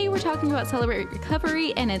 and today we're talking about Celebrate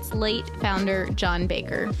Recovery and its late founder, John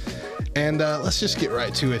Baker. And let's just get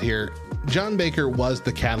right to it here. John Baker was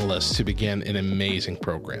the catalyst to begin an amazing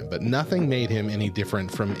program, but nothing made him any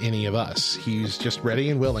different from any of us. He's just ready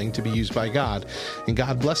and willing to be used by God, and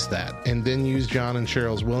God blessed that, and then used John and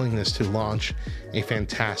Cheryl's willingness to launch a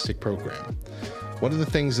fantastic program. One of the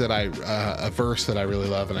things that a verse that I really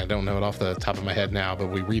love, and I don't know it off the top of my head now,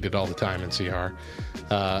 but we read it all the time in CR,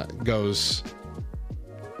 goes,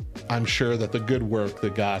 I'm sure that the good work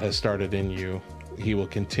that God has started in you, He will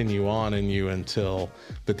continue on in you until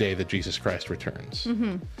the day that Jesus Christ returns.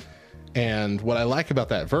 Mm-hmm. And what I like about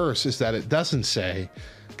that verse is that it doesn't say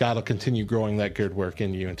God will continue growing that good work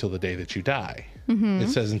in you until the day that you die. Mm-hmm. It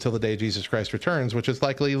says until the day Jesus Christ returns, which is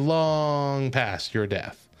likely long past your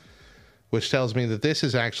death, which tells me that this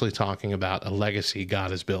is actually talking about a legacy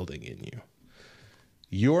God is building in you.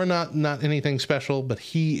 You're not anything special, but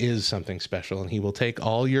He is something special, and He will take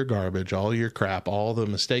all your garbage, all your crap, all the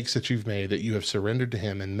mistakes that you've made, that you have surrendered to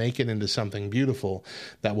Him, and make it into something beautiful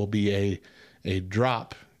that will be a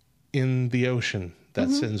drop in the ocean that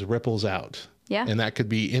sends ripples out. Yeah. And that could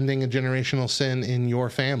be ending a generational sin in your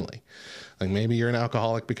family. Like maybe you're an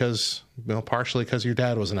alcoholic because, partially because your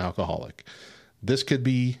dad was an alcoholic. This could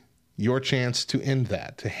be your chance to end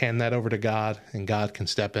that, to hand that over to God, and God can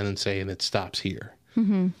step in and say, and it stops here.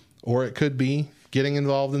 Mm-hmm. Or it could be getting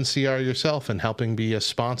involved in CR yourself and helping be a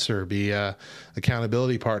sponsor, be a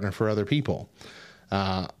accountability partner for other people.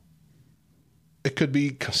 It could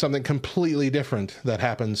be something completely different that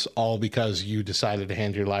happens all because you decided to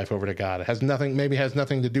hand your life over to God. It has nothing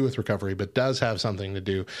to do with recovery, but does have something to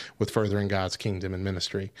do with furthering God's kingdom and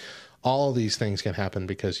ministry. All of these things can happen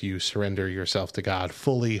because you surrender yourself to God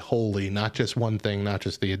fully, wholly, not just one thing, not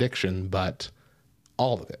just the addiction, but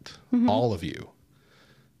all of it, all of you.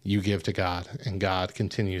 You give to God, and God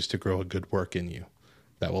continues to grow a good work in you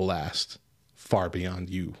that will last far beyond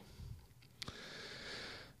you.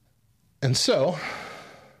 And so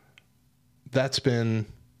that's been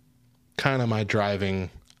kind of my driving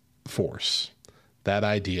force, that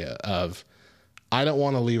idea of I don't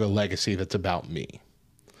want to leave a legacy that's about me.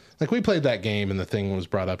 Like we played that game and the thing was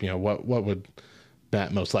brought up, what would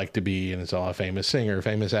Matt most like to be? And it's all a famous singer,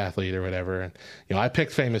 famous athlete or whatever. And, I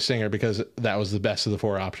picked famous singer because that was the best of the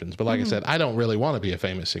four options. But like I said, I don't really want to be a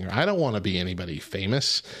famous singer. I don't want to be anybody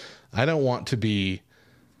famous. I don't want to be,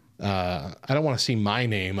 I don't want to see my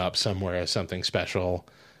name up somewhere as something special.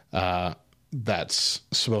 That's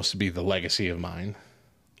supposed to be the legacy of mine.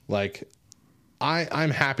 Like, I'm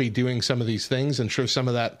happy doing some of these things, and sure, some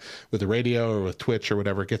of that with the radio or with Twitch or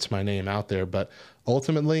whatever gets my name out there. But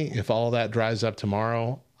ultimately, if all that dries up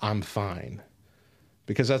tomorrow, I'm fine,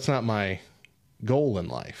 because that's not my goal in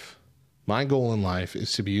life. My goal in life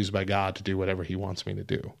is to be used by God to do whatever He wants me to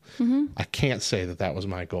do. Mm-hmm. I can't say that was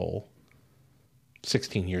my goal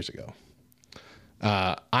 16 years ago.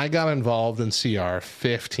 I got involved in CR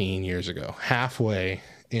 15 years ago, halfway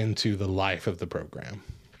into the life of the program.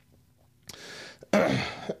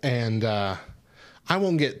 And I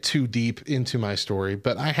won't get too deep into my story,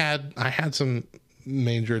 but I had some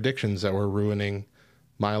major addictions that were ruining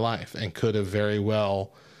my life and could have very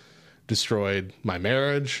well destroyed my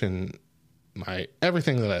marriage and my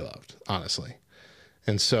everything that I loved, honestly.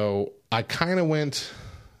 And so I kind of went,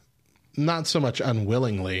 not so much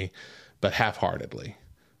unwillingly, but half-heartedly,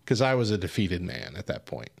 because I was a defeated man at that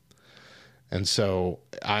point. And so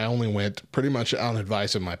I only went pretty much on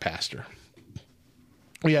advice of my pastor.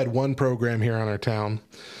 We had one program here on our town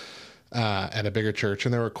at a bigger church,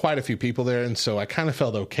 and there were quite a few people there. And so I kind of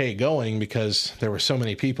felt okay going because there were so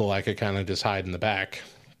many people I could kind of just hide in the back.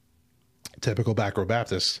 typical back row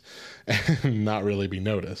Baptist and not really be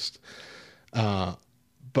noticed.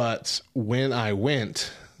 But when I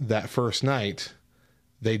went that first night,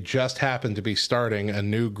 they just happened to be starting a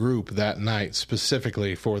new group that night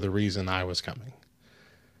specifically for the reason I was coming.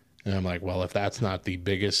 And I'm like, well, if that's not the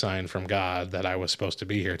biggest sign from God that I was supposed to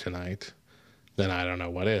be here tonight, then I don't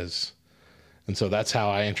know what is. And so that's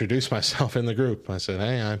how I introduced myself in the group. I said,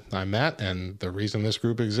 hey, I'm Matt, and the reason this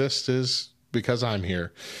group exists is because I'm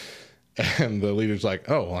here. And the leader's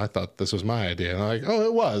like, oh, well, I thought this was my idea. And I'm like, oh,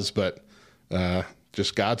 it was, but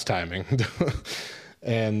just God's timing.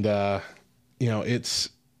 And, you know,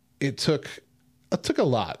 it took a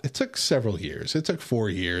lot. It took several years. It took 4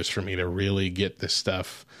 years for me to really get this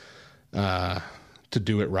stuff, to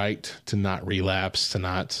do it right, to not relapse, to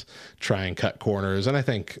not try and cut corners. And I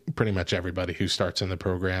think pretty much everybody who starts in the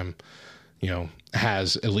program, you know,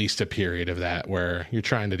 has at least a period of that where you're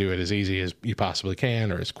trying to do it as easy as you possibly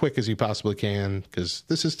can or as quick as you possibly can, because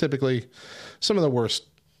this is typically some of the worst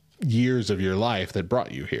years of your life that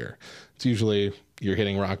brought you here. It's usually you're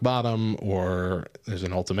hitting rock bottom, or there's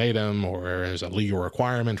an ultimatum, or there's a legal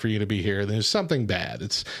requirement for you to be here. There's something bad.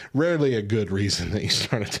 It's rarely a good reason that you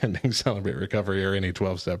start attending Celebrate Recovery or any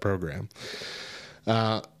 12-step program.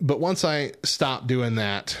 But once I stopped doing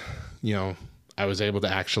that, you know, I was able to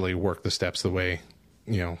actually work the steps the way,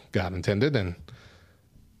 you know, God intended, and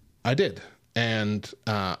I did. And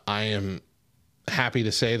I am happy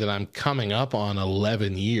to say that I'm coming up on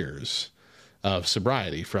 11 years of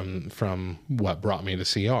sobriety from what brought me to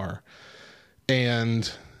CR.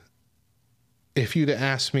 And if you'd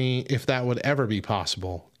asked me if that would ever be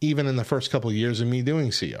possible, even in the first couple of years of me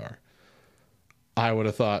doing CR, I would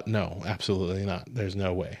have thought, no, absolutely not. There's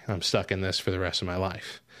no way. I'm stuck in this for the rest of my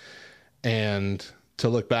life. And to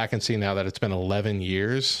look back and see now that it's been 11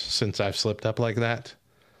 years since I've slipped up like that,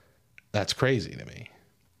 that's crazy to me.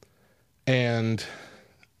 And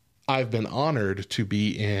I've been honored to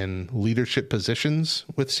be in leadership positions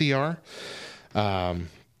with CR. When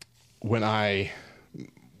my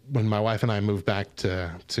wife and I moved back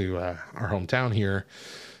to our hometown here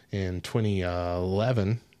in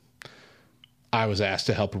 2011, I was asked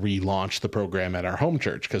to help relaunch the program at our home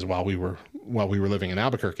church, because while we were living in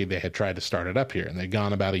Albuquerque, they had tried to start it up here, and they'd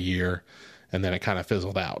gone about a year, and then it kind of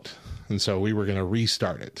fizzled out. And so we were going to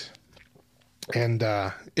restart it. And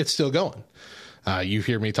it's still going. You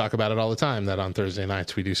hear me talk about it all the time, that on Thursday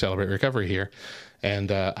nights we do Celebrate Recovery here. And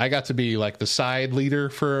I got to be like the side leader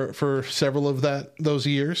for several of those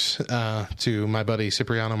years to my buddy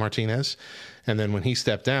Cipriano Martinez. And then when he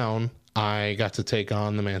stepped down, I got to take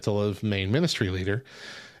on the mantle of main ministry leader.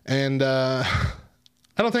 And I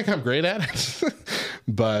don't think I'm great at it,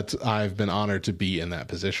 but I've been honored to be in that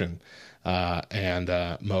position. And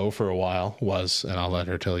Mo for a while was, and I'll let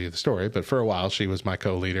her tell you the story, but for a while she was my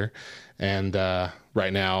co-leader. And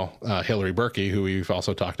right now, Hillary Berkey, who we've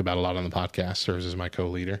also talked about a lot on the podcast, serves as my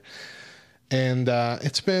co-leader. And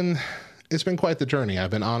it's been quite the journey.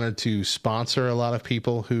 I've been honored to sponsor a lot of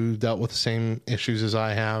people who dealt with the same issues as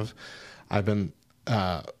I have. I've been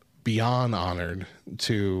beyond honored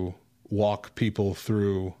to walk people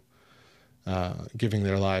through giving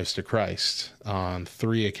their lives to Christ on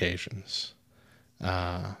 3 occasions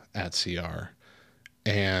at CR.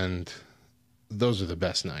 And those are the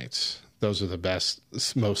best nights. Those are the best,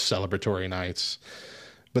 most celebratory nights.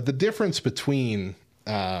 But the difference between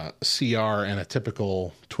CR and a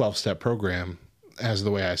typical 12-step program, as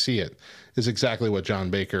the way I see it, is exactly what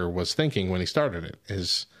John Baker was thinking when he started it.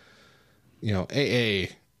 Is, you know,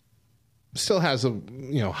 AA still has a,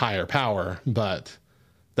 you know, higher power, but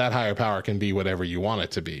that higher power can be whatever you want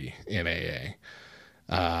it to be in AA.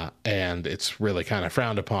 And it's really kind of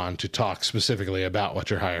frowned upon to talk specifically about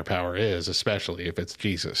what your higher power is, especially if it's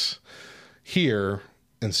Jesus. Here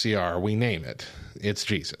in CR, we name it. It's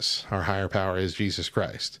Jesus. Our higher power is Jesus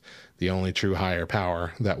Christ, the only true higher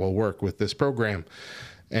power that will work with this program.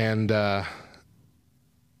 And the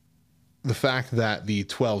fact that the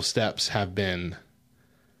 12 steps have been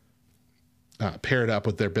paired up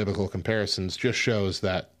with their biblical comparisons just shows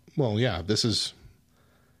that, well, yeah, this has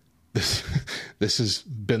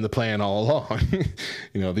been the plan all along.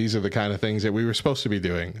 You know, these are the kind of things that we were supposed to be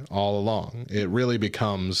doing all along. It really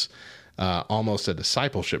becomes almost a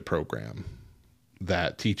discipleship program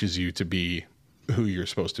that teaches you to be who you're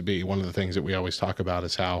supposed to be. One of the things that we always talk about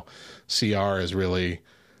is how CR is really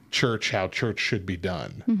church, how church should be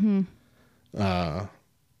done. Mm-hmm.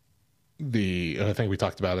 I think we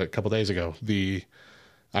talked about it a couple days ago, the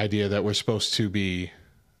idea that we're supposed to be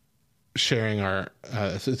sharing our,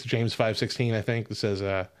 it's James 5:16, I think, that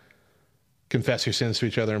says, confess your sins to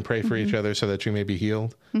each other and pray for each other so that you may be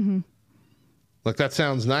healed. Mm-hmm. Like, that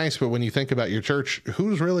sounds nice, but when you think about your church,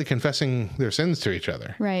 who's really confessing their sins to each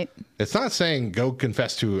other? Right. It's not saying go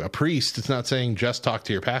confess to a priest. It's not saying just talk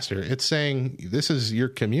to your pastor. It's saying this is your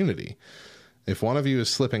community. If one of you is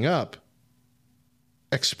slipping up,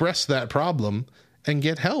 express that problem and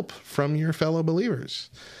get help from your fellow believers.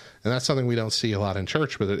 And that's something we don't see a lot in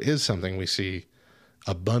church, but it is something we see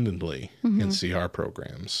abundantly in CR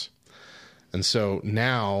programs. And so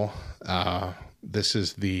now this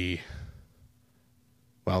is the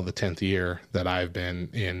 10th year that I've been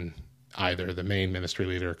in either the main ministry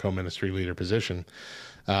leader or co-ministry leader position.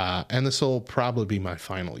 And this will probably be my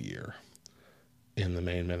final year in the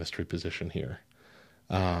main ministry position here.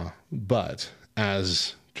 But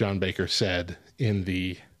as John Baker said in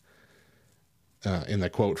the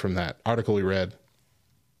quote from that article we read,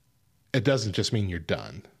 it doesn't just mean you're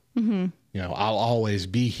done. Mm-hmm. You know, I'll always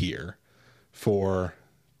be here for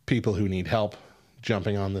people who need help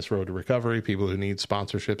jumping on this road to recovery, people who need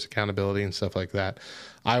sponsorships, accountability, and stuff like that.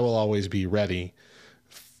 I will always be ready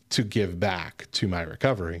to give back to my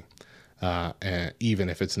recovery, and even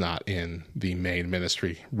if it's not in the main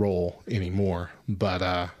ministry role anymore.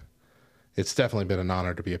 But it's definitely been an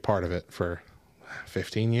honor to be a part of it for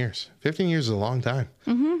 15 years. 15 years is a long time.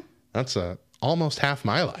 Mm-hmm. That's almost half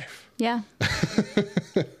my life. Yeah.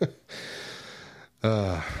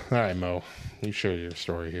 All right, Mo, you share your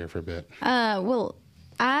story here for a bit. Well,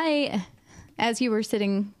 as you were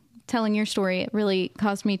sitting telling your story, it really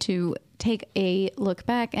caused me to take a look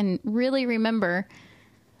back and really remember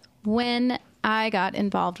when I got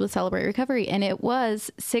involved with Celebrate Recovery, and it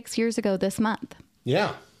was 6 years ago this month.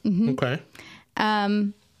 Yeah. Mm-hmm. Okay.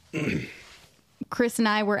 Chris and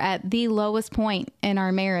I were at the lowest point in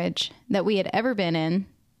our marriage that we had ever been in,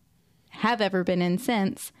 have ever been in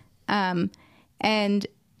since. And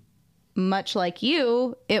much like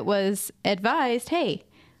you, it was advised, hey,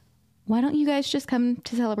 why don't you guys just come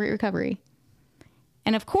to Celebrate Recovery?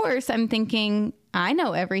 And of course, I'm thinking, I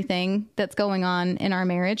know everything that's going on in our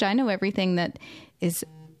marriage. I know everything that is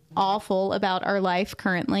awful about our life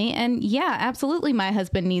currently. And yeah, absolutely, my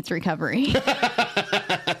husband needs recovery.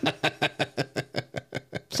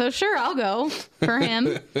 So sure, I'll go for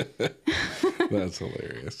him. That's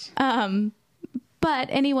hilarious. But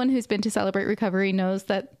anyone who's been to Celebrate Recovery knows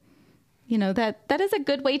that, you know, that is a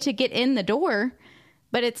good way to get in the door,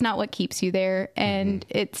 but it's not what keeps you there. And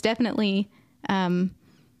it's definitely a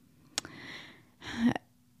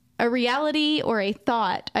reality, or a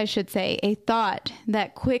thought, I should say, a thought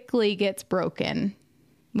that quickly gets broken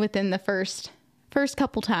within the first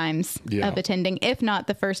couple times of attending, if not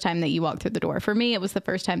the first time that you walk through the door. For me, it was the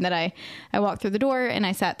first time that I walked through the door, and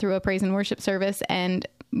I sat through a praise and worship service, and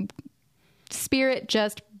spirit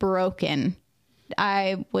just broken.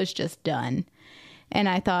 I was just done. And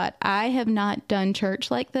I thought, I have not done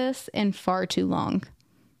church like this in far too long.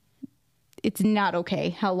 It's not okay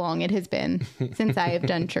how long it has been since I have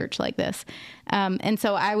done church like this. And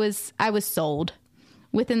so I was sold.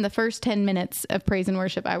 Within the first 10 minutes of praise and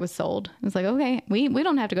worship, I was sold. I was like, okay, we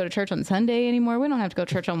don't have to go to church on Sunday anymore. We don't have to go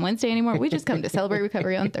to church on Wednesday anymore. We just come to Celebrate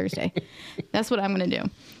Recovery on Thursday. That's what I'm going to do.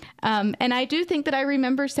 And I do think that I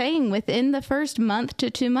remember saying within the first month to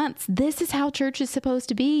 2 months, this is how church is supposed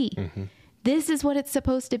to be. Mm-hmm. This is what it's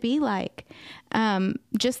supposed to be like.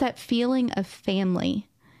 Just that feeling of family,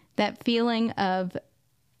 that feeling of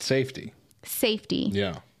safety.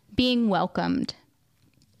 Yeah. Being welcomed.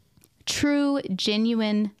 True,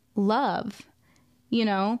 genuine love. You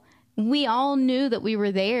know, we all knew that we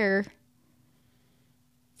were there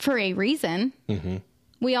for a reason. Mm-hmm.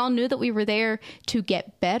 We all knew that we were there to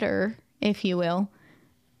get better, if you will.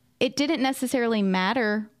 It didn't necessarily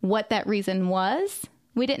matter what that reason was.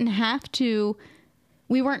 We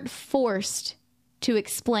weren't forced to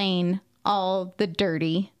explain all the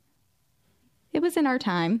dirty. It was in our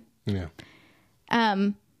time. Yeah.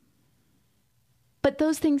 But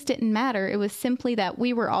those things didn't matter. It was simply that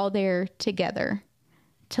we were all there together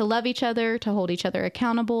to love each other, to hold each other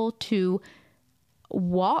accountable, to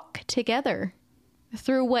walk together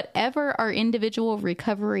through whatever our individual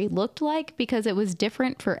recovery looked like, because it was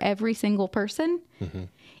different for every single person. Mm-hmm.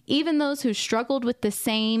 Even those who struggled with the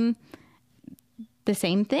same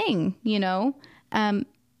thing, you know,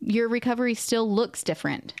 your recovery still looks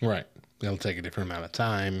different. Right. It'll take a different amount of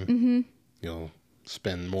time. Mm-hmm. You'll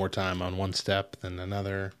spend more time on one step than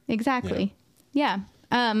another. Exactly. Yeah.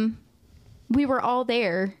 We were all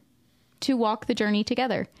there to walk the journey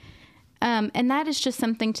together. And that is just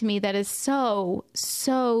something to me that is so,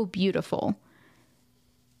 so beautiful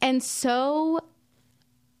and so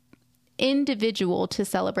individual to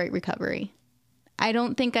Celebrate Recovery. I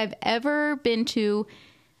don't think I've ever been to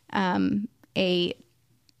a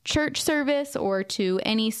church service or to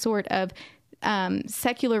any sort of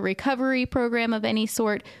secular recovery program of any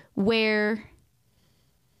sort where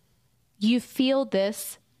you feel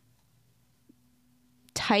this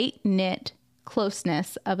tight-knit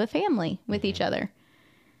closeness of a family with each other.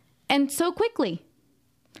 And so quickly.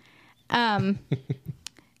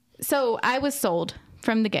 So I was sold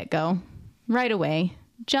from the get-go, right away,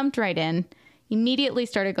 jumped right in, immediately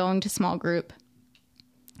started going to small group,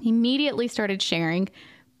 immediately started sharing,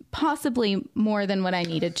 possibly more than what I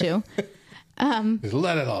needed to. Just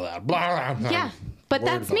let it all out. Blah, blah, blah. Yeah, but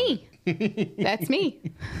that's me. That's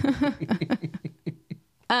me.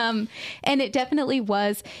 And it definitely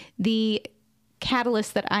was the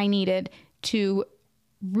catalyst that I needed to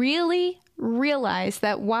really realize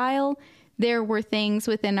that while there were things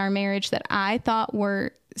within our marriage that I thought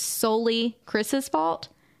were solely Chris's fault,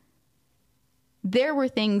 there were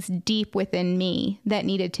things deep within me that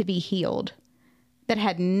needed to be healed that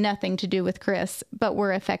had nothing to do with Chris, but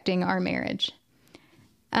were affecting our marriage.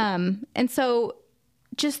 And so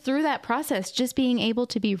just through that process, just being able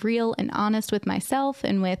to be real and honest with myself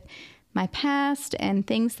and with my past and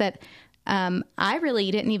things that I really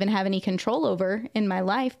didn't even have any control over in my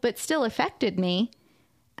life, but still affected me,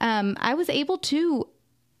 I was able to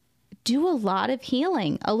do a lot of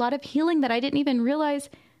healing that I didn't even realize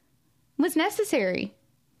was necessary.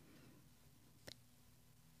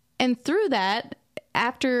 And through that,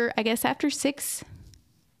 after 6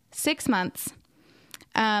 months,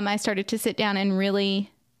 I started to sit down and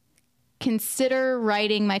really consider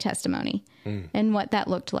writing my testimony and what that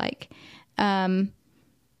looked like. And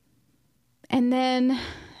then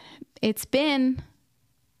it's been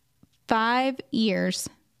 5 years,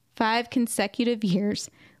 5 consecutive years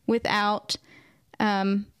without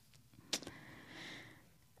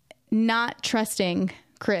not trusting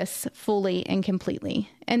Chris fully and completely.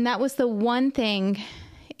 And that was the one thing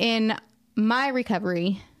in my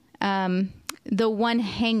recovery, the one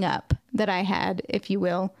hang up that I had, if you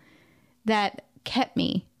will, that kept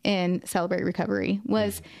me in Celebrate Recovery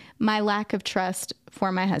was my lack of trust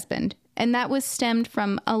for my husband. And that was stemmed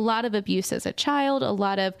from a lot of abuse as a child, a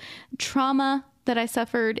lot of trauma that I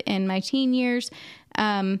suffered in my teen years,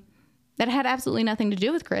 that had absolutely nothing to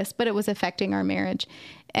do with Chris, but it was affecting our marriage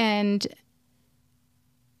and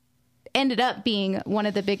ended up being one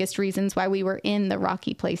of the biggest reasons why we were in the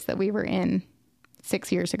rocky place that we were in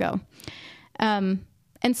 6 years ago. And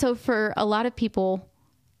so for a lot of people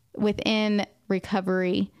within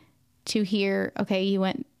recovery to hear, okay,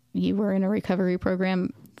 you were in a recovery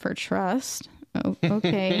program for trust. Oh,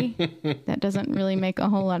 okay. That doesn't really make a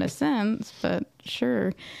whole lot of sense, but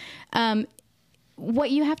sure.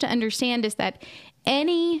 What you have to understand is that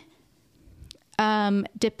any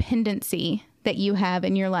dependency that you have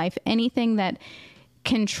in your life, anything that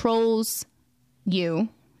controls you,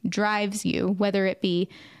 drives you, whether it be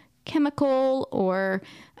chemical or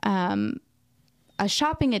a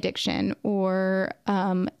shopping addiction or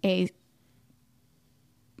an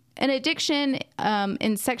addiction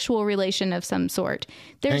in sexual relation of some sort.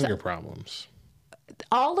 There's anger problems.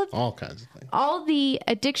 All kinds of things. All the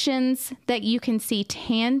addictions that you can see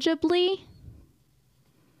tangibly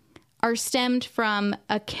are stemmed from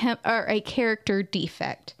a character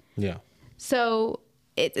defect. Yeah. So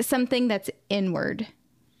it's something that's inward.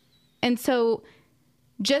 And so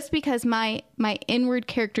just because my inward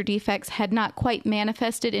character defects had not quite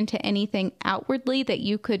manifested into anything outwardly that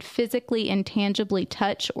you could physically and tangibly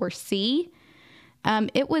touch or see,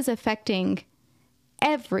 it was affecting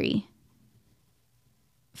every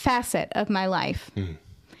facet of my life.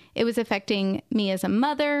 It was affecting me as a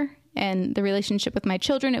mother and the relationship with my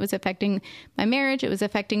children. It was affecting my marriage. It was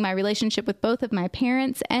affecting my relationship with both of my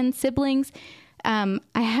parents and siblings. I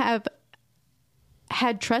have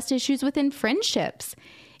had trust issues within friendships.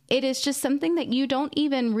 It is just something that you don't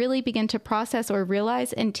even really begin to process or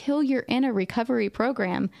realize until you're in a recovery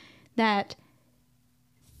program, that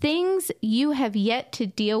things you have yet to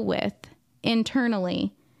deal with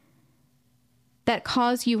internally that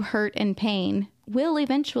cause you hurt and pain will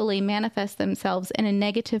eventually manifest themselves in a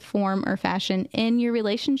negative form or fashion in your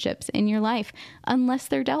relationships, in your life, unless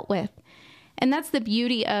they're dealt with. And that's the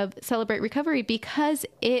beauty of Celebrate Recovery, because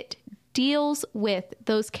it deals with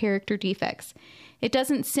those character defects. It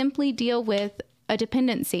doesn't simply deal with a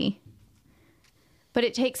dependency, but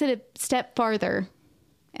it takes it a step farther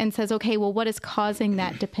and says, okay, well, what is causing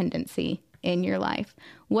that dependency in your life?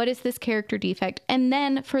 What is this character defect? And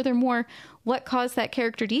then furthermore, what caused that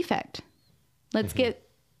character defect? Let's get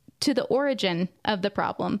to the origin of the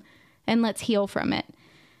problem and let's heal from it.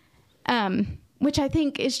 Which I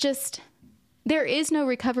think is just, there is no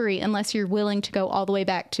recovery unless you're willing to go all the way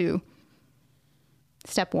back to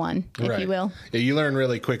step one, if you will. Yeah, you learn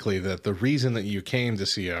really quickly that the reason that you came to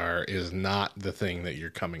CR is not the thing that you're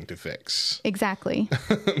coming to fix. Exactly.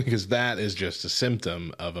 Because that is just a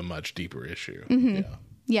symptom of a much deeper issue.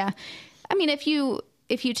 Yeah. I mean, if you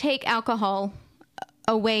take alcohol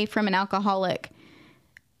away from an alcoholic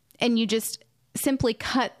and you just simply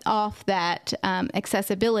cut off that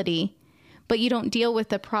accessibility, but you don't deal with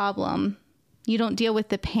the problem, you don't deal with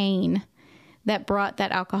the pain that brought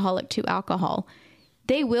that alcoholic to alcohol,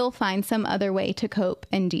 they will find some other way to cope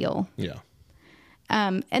and deal. Yeah.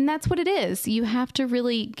 And that's what it is. You have to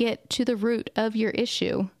really get to the root of your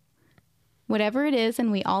issue, whatever it is,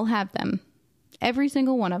 and we all have them. Every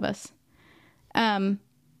single one of us.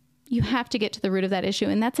 You have to get to the root of that issue.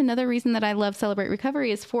 And that's another reason that I love Celebrate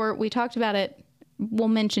Recovery we talked about it, we'll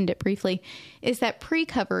mentioned it briefly, is that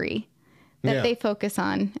pre-covery that they focus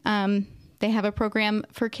on. They have a program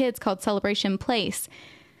for kids called Celebration Place.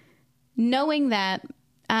 Knowing that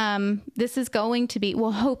this is going to be,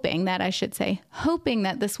 hoping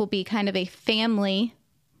that this will be kind of a family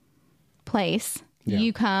place. Yeah.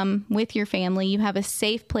 You come with your family. You have a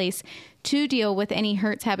safe place to deal with any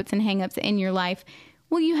hurts, habits, and hangups in your life.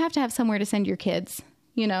 Well, you have to have somewhere to send your kids.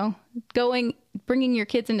 Bringing your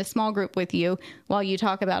kids into small group with you while you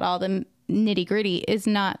talk about all the nitty gritty is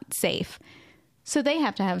not safe. So they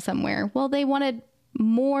have to have somewhere. Well, they wanted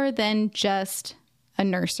more than just a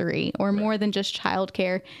nursery or more than just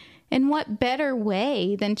childcare. And what better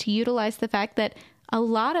way than to utilize the fact that a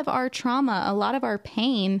lot of our trauma, a lot of our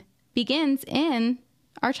pain begins in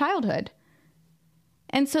our childhood.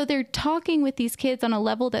 And so they're talking with these kids on a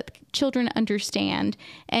level that children understand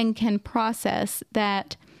and can process,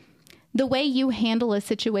 that the way you handle a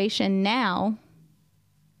situation now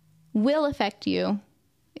will affect you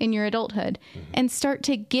in your adulthood, and start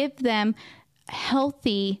to give them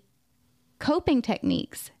healthy coping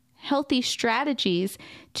techniques, healthy strategies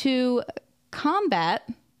to combat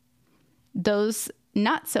those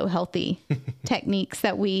not so healthy techniques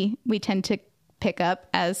that we tend to pick up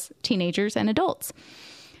as teenagers and adults.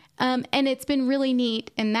 And it's been really neat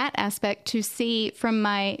in that aspect to see from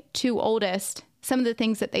my two oldest some of the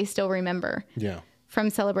things that they still remember from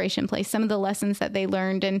Celebration Place, some of the lessons that they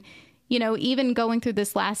learned. And, even going through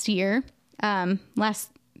this last year,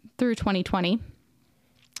 through 2020,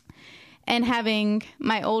 and having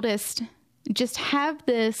my oldest just have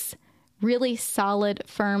this really solid,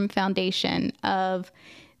 firm foundation of,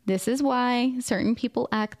 this is why certain people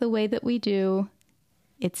act the way that we do.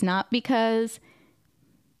 It's not because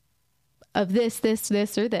of this,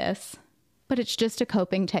 or this, but it's just a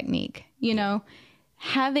coping technique.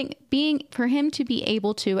 For him to be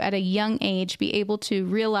able to, at a young age, be able to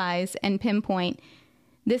realize and pinpoint,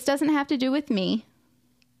 this doesn't have to do with me.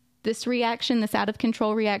 This reaction, this out of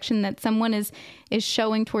control reaction that someone is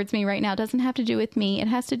showing towards me right now doesn't have to do with me. It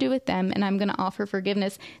has to do with them, and I'm going to offer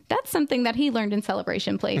forgiveness. That's something that he learned in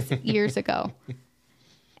Celebration Place years ago.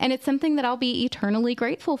 And it's something that I'll be eternally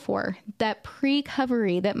grateful for, that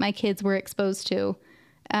pre-covery that my kids were exposed to.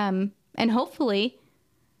 And hopefully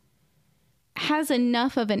has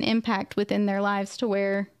enough of an impact within their lives to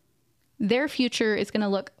where their future is going to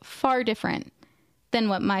look far different than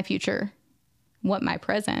what my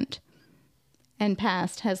present and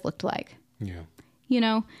past has looked like. Yeah.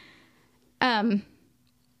 I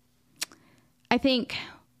think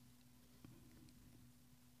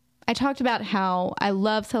I talked about how I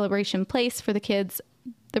love Celebration Place for the kids,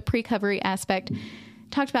 the pre-covery aspect.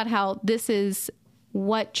 Talked about how this is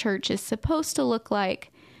what church is supposed to look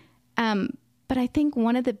like. But I think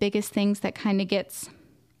one of the biggest things that kind of gets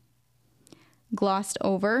glossed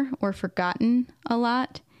over or forgotten a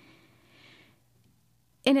lot,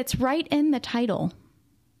 and it's right in the title,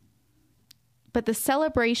 but the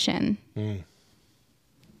celebration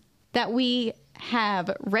that we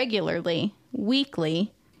have regularly,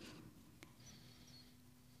 weekly,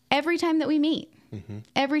 every time that we meet,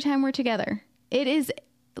 every time we're together, it is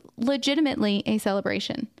legitimately a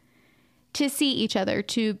celebration to see each other,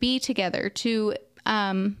 to be together, to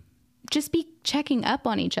just be checking up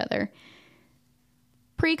on each other.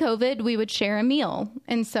 Pre-COVID, we would share a meal.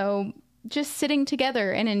 And so just sitting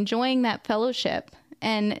together and enjoying that fellowship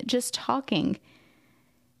and just talking,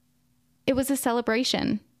 it was a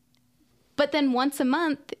celebration. But then once a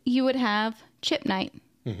month, you would have chip night,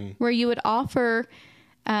 where you would offer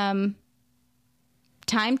time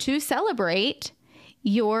to celebrate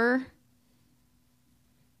your,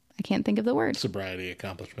 I can't think of the word. Sobriety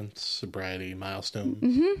accomplishments, sobriety milestone.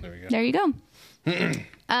 There we go. There you go.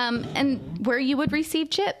 And where you would receive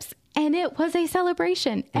chips. And it was a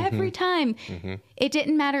celebration every time. It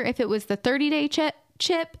didn't matter if it was the 30-day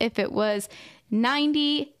chip, if it was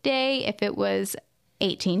 90-day, if it was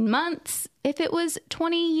 18 months, if it was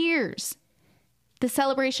 20 years. The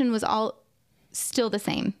celebration was all still the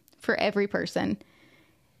same for every person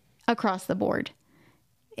across the board.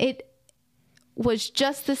 It was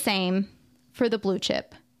just the same for the blue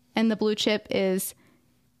chip. And the blue chip is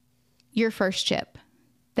your first chip,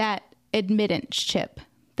 that admittance chip,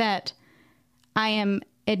 that I am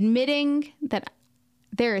admitting that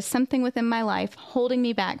there is something within my life holding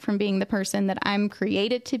me back from being the person that I'm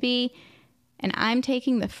created to be. And I'm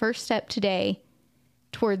taking the first step today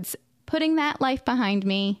towards putting that life behind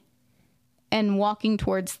me and walking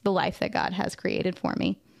towards the life that God has created for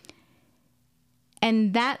me.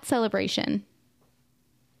 And that celebration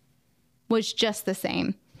was just the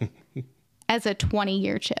same as a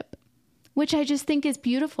 20-year chip, which I just think is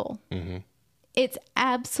beautiful. Mm-hmm. It's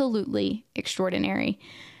absolutely extraordinary.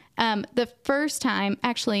 The first time,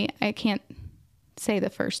 actually, I can't say the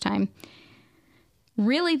first time,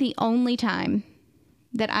 really the only time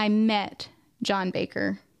that I met John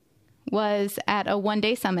Baker was at a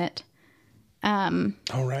one-day summit. Oh,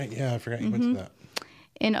 right. Yeah, I forgot you went to that.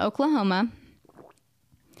 In Oklahoma.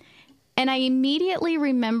 And I immediately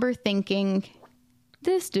remember thinking,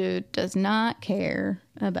 this dude does not care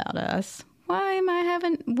about us.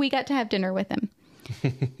 We got to have dinner with him.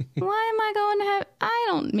 Why am I going to have, I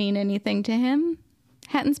don't mean anything to him.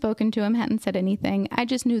 Hadn't spoken to him, hadn't said anything. I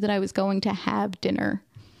just knew that I was going to have dinner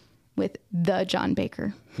with the John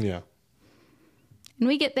Baker. Yeah. And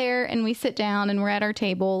we get there and we sit down and we're at our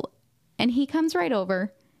table and he comes right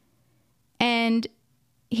over and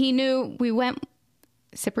he knew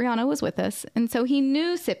Cipriano was with us. And so he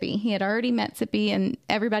knew Sippy. He had already met Sippy and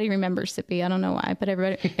everybody remembers Sippy. I don't know why, but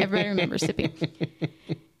everybody remembers Sippy.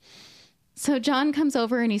 So John comes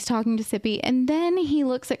over and he's talking to Sippy and then he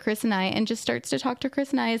looks at Chris and I and just starts to talk to Chris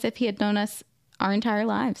and I as if he had known us our entire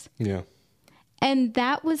lives. Yeah. And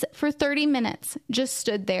that was for 30 minutes, just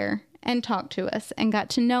stood there and talked to us and got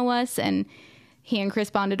to know us. And he and Chris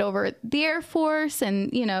bonded over the Air Force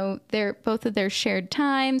and, both of their shared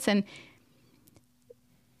times. And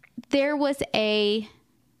there was a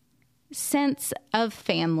sense of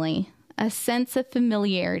family, a sense of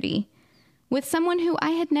familiarity with someone who I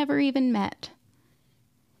had never even met.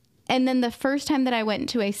 And then the first time that I went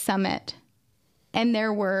to a summit and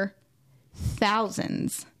there were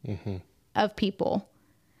thousands of people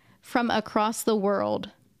from across the world.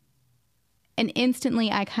 And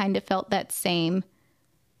instantly I kind of felt that same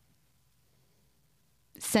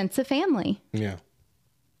sense of family. Yeah.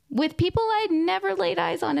 With people I'd never laid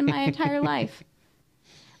eyes on in my entire life.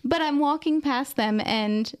 But I'm walking past them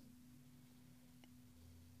and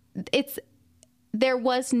there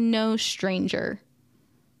was no stranger.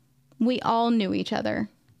 We all knew each other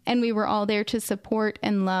and we were all there to support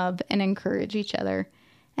and love and encourage each other.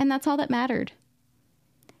 And that's all that mattered.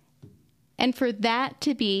 And for that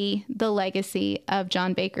to be the legacy of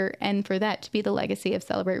John Baker and for that to be the legacy of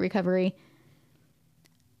Celebrate Recovery,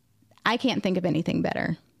 I can't think of anything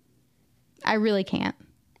better. I really can't.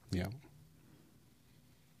 Yeah.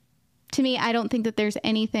 To me, I don't think that there's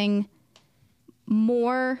anything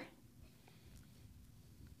more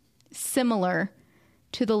similar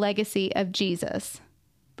to the legacy of Jesus,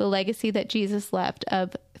 the legacy that Jesus left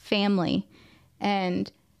of family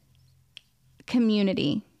and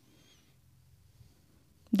community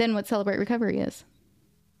than what Celebrate Recovery is.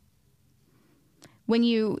 When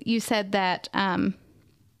you said that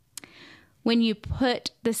when you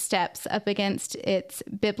put the steps up against its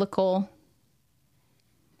biblical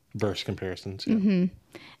verse comparisons, yeah.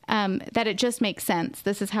 That it just makes sense.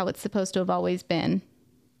 This is how it's supposed to have always been.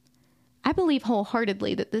 I believe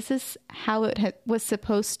wholeheartedly that this is how it was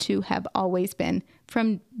supposed to have always been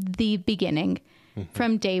from the beginning,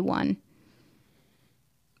 from day one.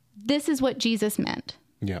 This is what Jesus meant.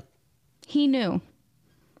 Yeah. He knew.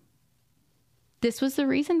 This was the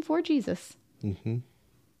reason for Jesus. Mm-hmm.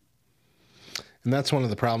 And that's one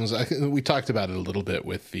of the problems. We talked about it a little bit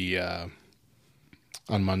with the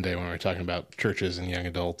on Monday when we were talking about churches and young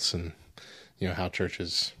adults and how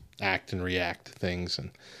churches act and react to things.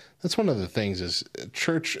 And that's one of the things is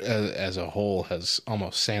church as a whole has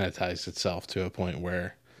almost sanitized itself to a point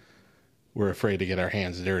where we're afraid to get our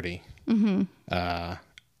hands dirty. Mm-hmm.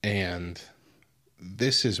 And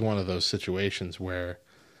this is one of those situations where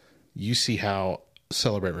you see how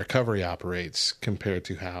Celebrate Recovery operates compared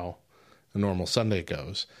to how a normal Sunday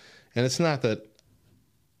goes. And it's not that,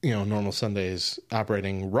 normal Sunday is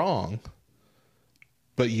operating wrong,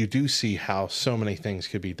 but you do see how so many things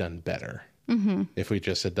could be done better if we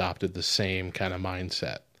just adopted the same kind of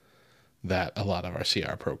mindset that a lot of our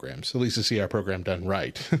CR programs, at least the CR program done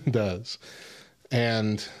right, does.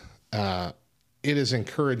 And it has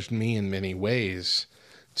encouraged me in many ways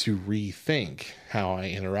to rethink how I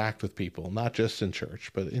interact with people, not just in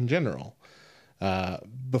church, but in general.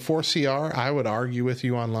 Before CR, I would argue with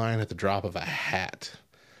you online at the drop of a hat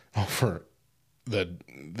over the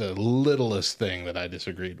littlest thing that I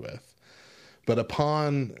disagreed with. But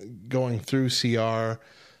upon going through CR,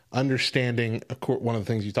 understanding one of the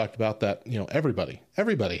things you talked about, that, you know,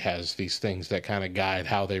 everybody has these things that kind of guide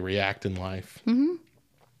how they react in life. Mm-hmm.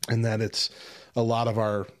 And that it's a lot of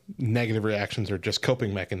our negative reactions are just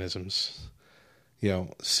coping mechanisms. You know,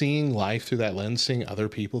 seeing life through that lens, seeing other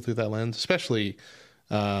people through that lens, especially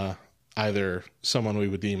either someone we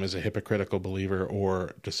would deem as a hypocritical believer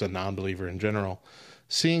or just a non-believer in general,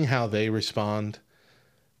 seeing how they respond,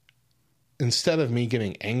 instead of me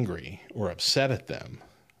getting angry or upset at them,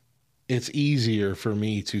 it's easier for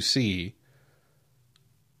me to see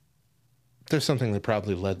there's something that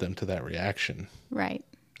probably led them to that reaction. Right.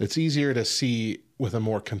 It's easier to see with a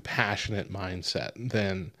more compassionate mindset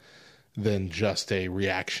than just a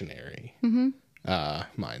reactionary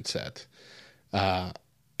mindset.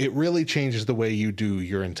 It really changes the way you do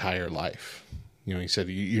your entire life. You know, he said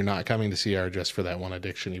you're not coming to CR just for that one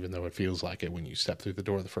addiction, even though it feels like it when you step through the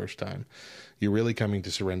door the first time. You're really coming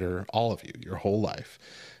to surrender all of you, your whole life,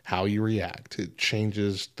 how you react. It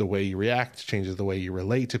changes the way you react, it changes the way you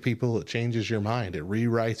relate to people, it changes your mind, it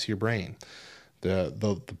rewrites your brain.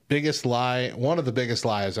 The biggest lie, one of the biggest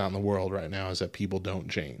lies out in the world right now is that people don't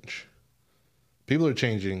change. People are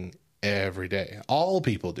changing every day. All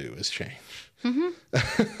people do is change. Mm-hmm.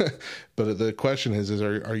 But the question is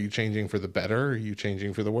are you changing for the better, or are you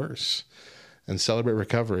changing for the worse? And Celebrate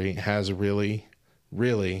Recovery has really,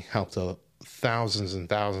 really helped thousands and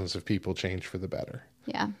thousands of people change for the better.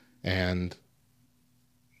 Yeah. And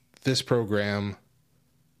this program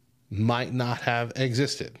might not have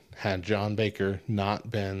existed had John Baker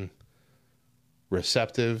not been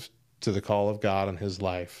receptive to the call of God in his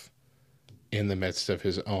life in the midst of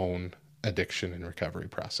his own addiction and recovery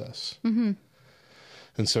process. Mm-hmm.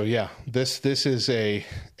 And so, yeah, this is a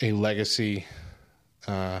legacy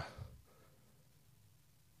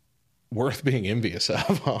worth being envious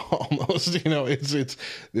of, almost. You know, this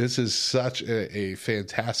is such a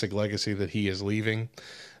fantastic legacy that he is leaving,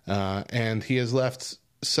 and he has left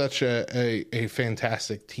such a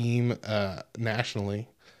fantastic team nationally,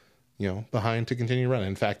 you know, behind to continue running.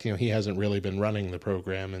 In fact, you know, he hasn't really been running the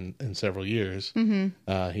program in several years.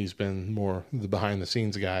 Mm-hmm. He's been more the behind the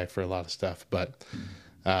scenes guy for a lot of stuff, but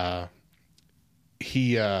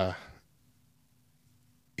his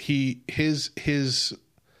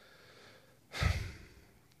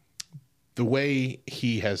the way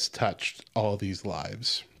he has touched all these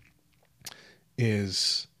lives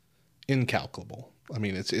is incalculable. I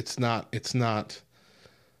mean, it's not it's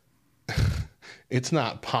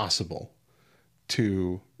not possible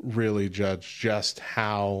to really judge just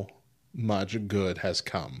how much good has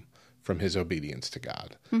come from his obedience to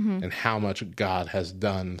God, mm-hmm. and how much God has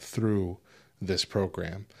done through this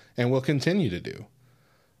program and will continue to do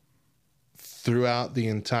throughout the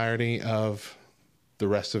entirety of the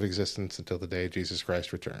rest of existence until the day Jesus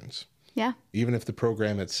Christ returns. Yeah. Even if the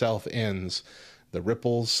program itself ends, the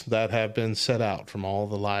ripples that have been set out from all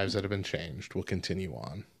the lives that have been changed will continue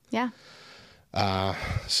on. Yeah.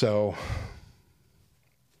 So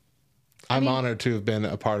I'm honored to have been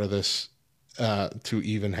a part of this, to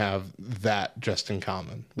even have that just in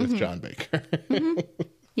common with mm-hmm. John Baker. Mm-hmm.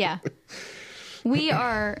 Yeah. We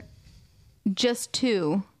are just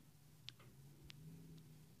two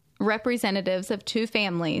representatives of two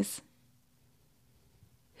families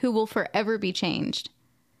who will forever be changed.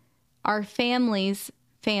 Our families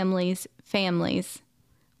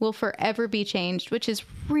will forever be changed, which is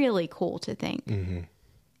really cool to think. Mm-hmm.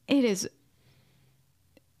 It is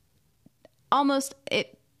almost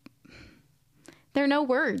it. There are no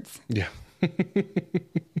words. Yeah.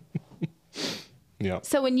 Yeah.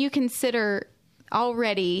 So when you consider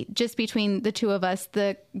already, just between the two of us,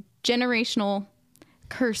 the generational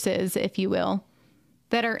curses, if you will,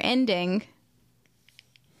 that are ending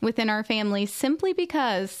within our family simply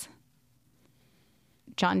because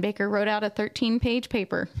John Baker wrote out a 13-page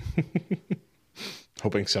paper.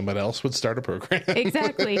 Hoping somebody else would start a program.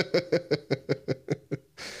 Exactly.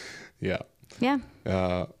 Yeah. Yeah.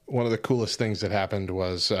 One of the coolest things that happened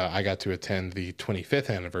was I got to attend the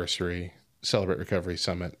 25th anniversary Celebrate Recovery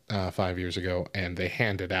Summit 5 years ago, and they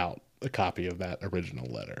handed out a copy of that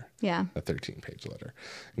original letter. Yeah. A 13-page letter.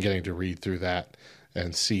 And getting to read through that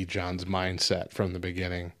and see John's mindset from the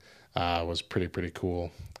beginning was pretty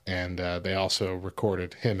cool. And they also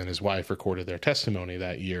him and his wife recorded their testimony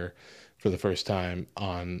that year for the first time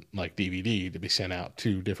on like DVD to be sent out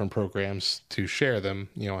to different programs to share them,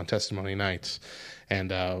 on testimony nights.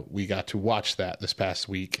 And we got to watch that this past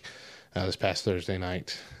week, this past Thursday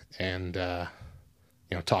night, and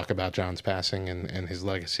talk about John's passing and his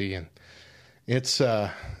legacy. And it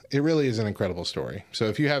really is an incredible story. So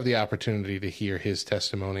if you have the opportunity to hear his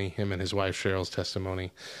testimony, him and his wife Cheryl's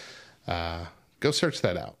testimony, go search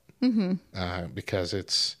that out, because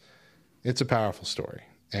it's a powerful story.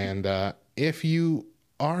 And if you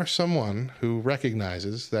are someone who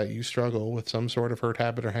recognizes that you struggle with some sort of hurt,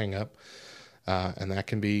 habit, or hang up, and that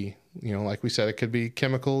can be, like we said, it could be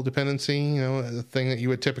chemical dependency, a thing that you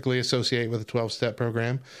would typically associate with a 12-step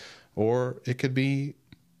program, or it could be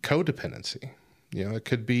codependency. It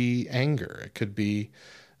could be anger. It could be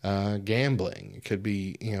gambling. It could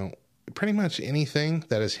be, pretty much anything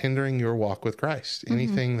that is hindering your walk with Christ,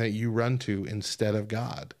 anything that you run to instead of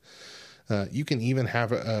God. You can even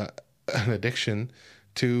have an addiction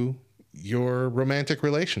to your romantic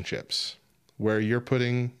relationships, where you're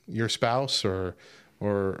putting your spouse or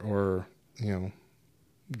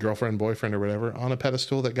girlfriend, boyfriend, or whatever on a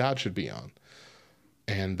pedestal that God should be on,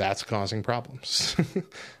 and that's causing problems.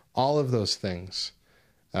 All of those things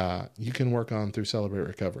you can work on through Celebrate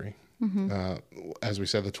Recovery. As we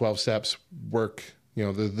said, the 12 steps work.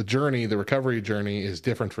 The journey, the recovery journey, is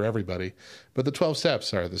different for everybody, but the 12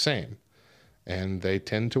 steps are the same. And they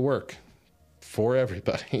tend to work for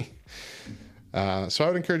everybody. So I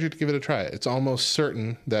would encourage you to give it a try. It's almost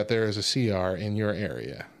certain that there is a CR in your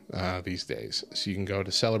area these days. So you can go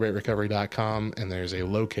to celebraterecovery.com, and there's a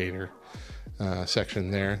locator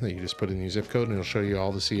section there that you just put in your zip code, and it'll show you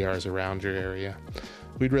all the CRs around your area.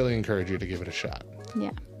 We'd really encourage you to give it a shot.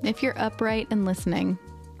 Yeah. If you're upright and listening,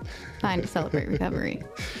 find Celebrate Recovery.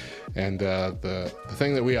 And the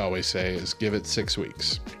thing that we always say is give it 6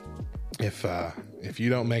 weeks. If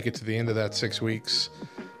you don't make it to the end of that 6 weeks,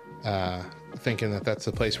 thinking that that's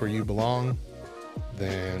the place where you belong,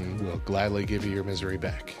 then we'll gladly give you your misery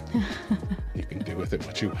back. You can do with it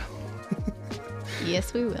what you will.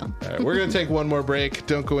 Yes, we will. All right, we're going to take one more break.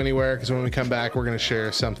 Don't go anywhere, because when we come back, we're going to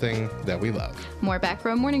share something that we love. More Back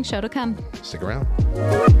Row Morning Show to come. Stick around.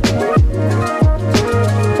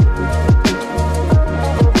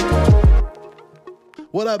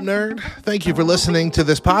 What up, nerd? Thank you for listening to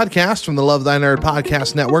this podcast from the Love Thy Nerd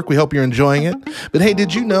Podcast Network. We hope you're enjoying it. But hey,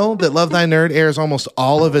 did you know that Love Thy Nerd airs almost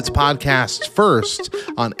all of its podcasts first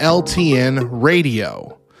on LTN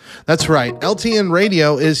Radio? That's right. LTN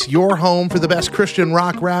Radio is your home for the best Christian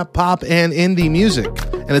rock, rap, pop, and indie music.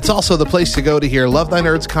 And it's also the place to go to hear Love Thy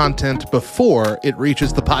Nerd's content before it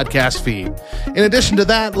reaches the podcast feed. In addition to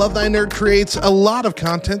that, Love Thy Nerd creates a lot of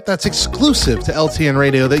content that's exclusive to LTN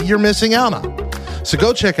Radio that you're missing out on. So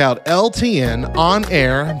go check out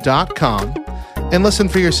ltnonair.com and listen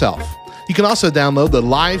for yourself. You can also download the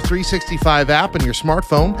Live 365 app on your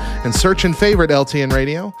smartphone and search and favorite LTN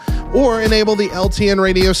Radio, or enable the LTN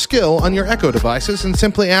Radio skill on your Echo devices and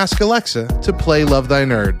simply ask Alexa to play Love Thy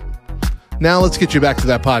Nerd. Now let's get you back to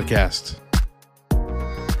that podcast.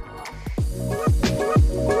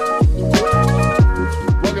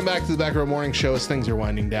 Welcome back to the Back Row Morning Show as things are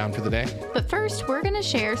winding down for the day. But first, we're going to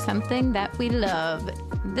share something that we love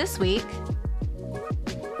this week.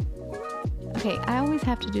 Okay, I always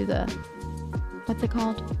have to do what's it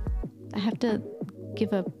called? I have to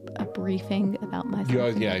give a briefing about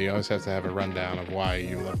myself. You always have to have a rundown of why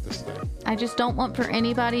you love this thing. I just don't want for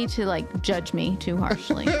anybody to judge me too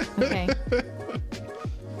harshly. Okay.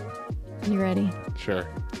 You ready? Sure.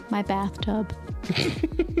 My bathtub.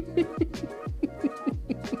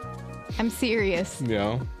 I'm serious.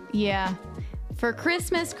 Yeah. Yeah. For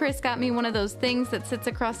Christmas, Chris got me one of those things that sits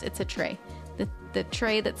across. It's a tray. The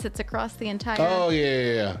tray that sits across the entire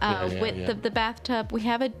width of the bathtub. We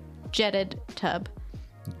have a jetted tub.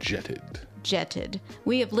 Jetted.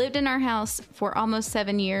 We have lived in our house for almost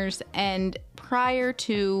 7 years, and prior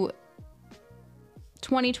to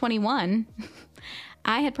 2021,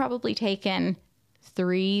 I had probably taken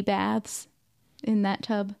 3 baths in that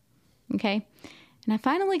tub. Okay. And I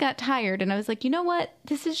finally got tired, and I was like, you know what?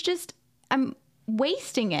 This is just, I'm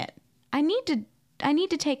wasting it. I need to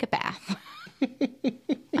take a bath.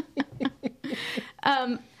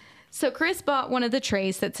 So Chris bought one of the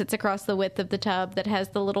trays that sits across the width of the tub that has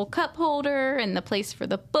the little cup holder and the place for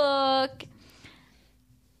the book.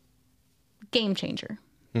 Game changer.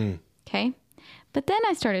 Okay. But then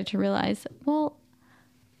I started to realize, well,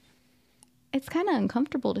 it's kind of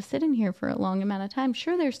uncomfortable to sit in here for a long amount of time.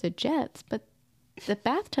 Sure, there's the jets, but the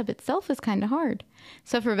bathtub itself is kind of hard.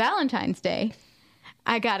 So for Valentine's Day,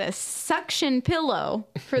 I got a suction pillow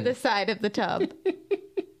for the side of the tub.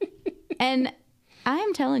 And I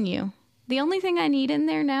am telling you, The only thing I need in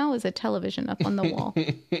there now is a television up on the wall.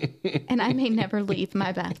 And I may never leave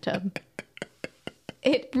my bathtub.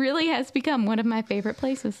 It really has become one of my favorite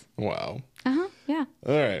places. Wow. Yeah.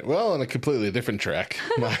 All right. Well, on a completely different track,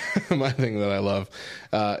 my thing that I love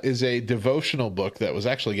is a devotional book that was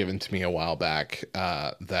actually given to me a while back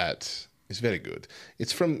that is very good.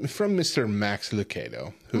 It's from Mr. Max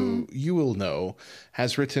Lucado, who you will know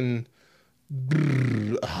has written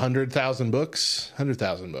 100,000 books.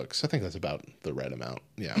 100,000 books. I think that's about the right amount.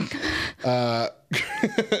 Yeah.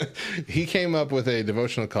 He came up with a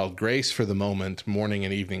devotional called Grace for the Moment, Morning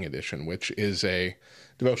and Evening Edition, which is a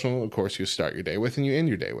devotional, of course, you start your day with and you end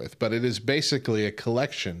your day with. But it is basically a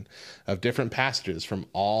collection of different passages from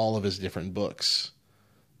all of his different books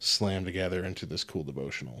slammed together into this cool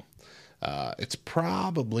devotional. It's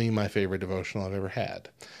probably my favorite devotional I've ever had.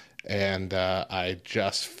 And I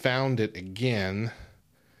just found it again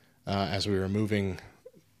as we were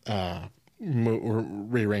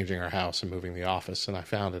rearranging our house and moving the office. And I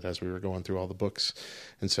found it as we were going through all the books.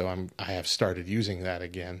 And so I have started using that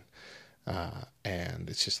again. And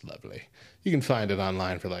it's just lovely. You can find it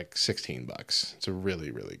online for like $16. It's a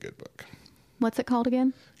really, really good book. What's it called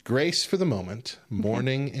again? Grace for the Moment,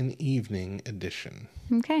 Morning and Evening Edition.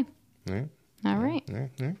 Okay. Yeah. All right.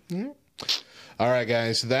 Yeah. All right,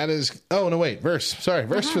 guys. That is... Oh, no, wait. Verse. Sorry.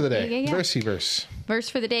 Verse for the day. Yeah. Verse. Verse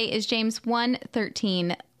for the day is James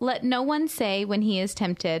 1:13. Let no one say when he is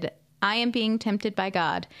tempted, I am being tempted by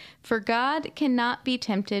God. For God cannot be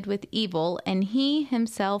tempted with evil, and he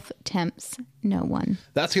himself tempts no one.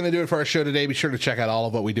 That's going to do it for our show today. Be sure to check out all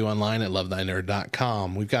of what we do online at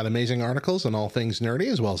lovethynerd.com. We've got amazing articles on all things nerdy,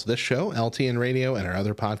 as well as this show, LTN Radio, and our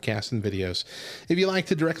other podcasts and videos. If you'd like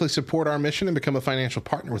to directly support our mission and become a financial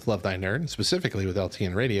partner with Love Thy Nerd, and specifically with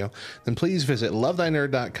LTN Radio, then please visit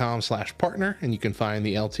lovethynerd.com/partner, and you can find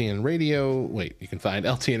the LTN Radio... Wait, you can find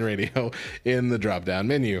LTN Radio in the drop-down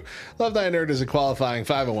menu. Love Thy Nerd is a qualifying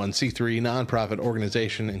 501c3 nonprofit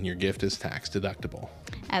organization, and your gift is tax deductible.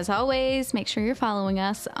 As always, make sure you're following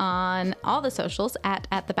us on all the socials at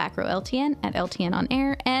the Back Row LTN, at LTN On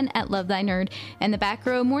Air, and at Love Thy Nerd. And the Back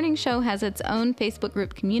Row Morning Show has its own Facebook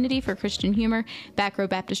group community for Christian humor, Back Row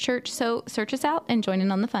Baptist Church. So search us out and join in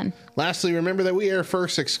on the fun. Lastly, remember that we air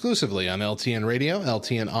first exclusively on LTN Radio,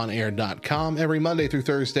 LTNOnAir.com, every Monday through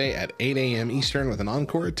Thursday at 8 a.m. Eastern with an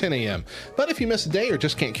encore at 10 a.m. But if you miss a day or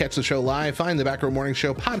just can't catch the show live, find the Back Row Morning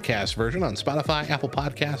Show podcast version on Spotify, Apple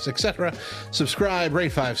Podcasts, etc. Subscribe,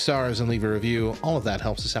 rate 5 stars, and leave a review. All of that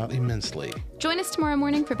helps us out immensely. Join us tomorrow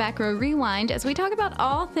morning for Back Row Rewind as we talk about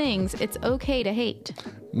all things it's okay to hate.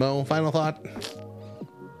 Mo, final thought?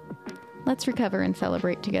 Let's recover and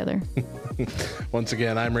celebrate together. Once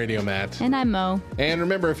again, I'm Radio Matt. And I'm Mo. And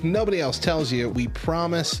remember, if nobody else tells you, we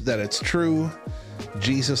promise that it's true.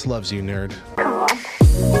 Jesus loves you, nerd.